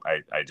blessing. I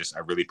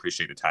really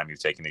appreciate the time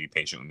you've taken to be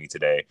patient with me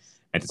today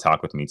and to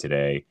talk with me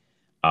today.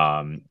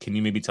 Can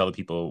you maybe tell the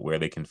people where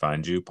they can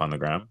find you upon the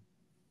gram?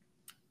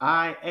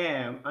 I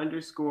am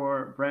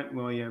underscore Brent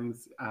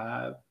Williams,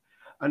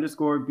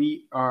 underscore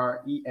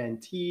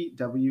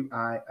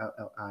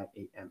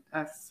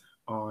BrentWilliams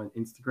on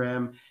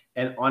Instagram.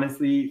 And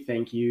honestly,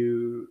 thank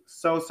you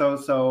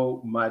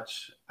so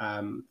much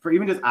for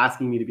even just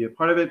asking me to be a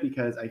part of it,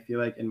 because I feel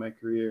like in my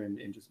career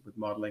and just with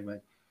modeling,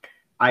 like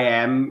I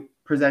am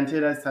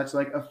presented as such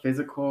like a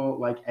physical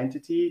like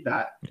entity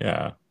that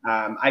Yeah.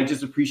 I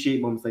just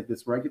appreciate moments like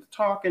this where I get to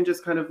talk and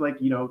just kind of like,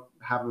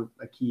 have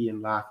a key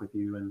and laugh with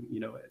you. And,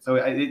 so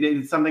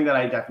it's something that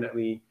I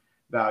definitely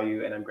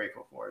value and I'm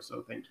grateful for.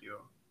 So thank you.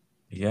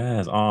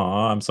 Yes.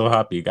 Aw, I'm so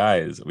happy.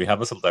 Guys, we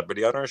have a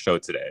celebrity on our show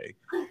today.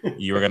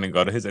 You are going to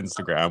go to his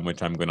Instagram,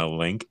 which I'm going to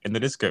link in the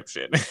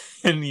description,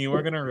 and you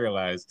are going to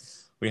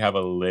realize we have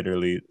a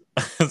literally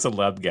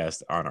celeb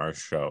guest on our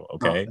show,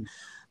 okay?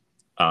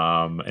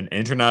 Awesome. An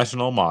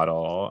international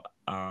model,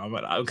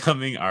 an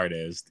upcoming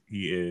artist.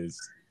 He is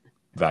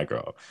that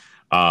girl.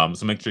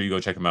 So make sure you go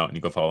check him out and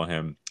you go follow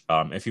him.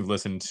 If you've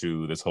listened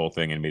to this whole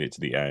thing and made it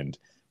to the end,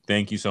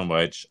 thank you so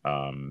much.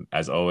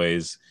 As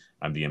always,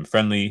 I'm DM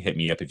friendly. Hit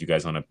me up if you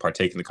guys want to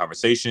partake in the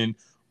conversation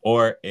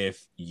or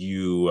if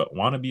you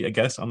want to be a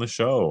guest on the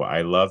show.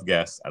 I love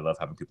guests. I love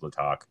having people to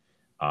talk.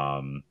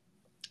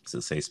 It's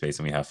a safe space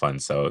and we have fun.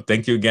 So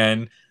thank you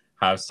again.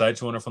 Have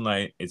such a wonderful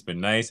night. It's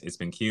been nice. It's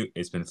been cute.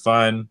 It's been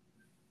fun.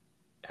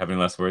 Have any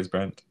last words,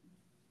 Brent?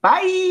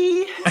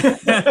 Bye.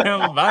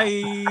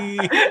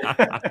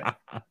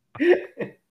 Bye.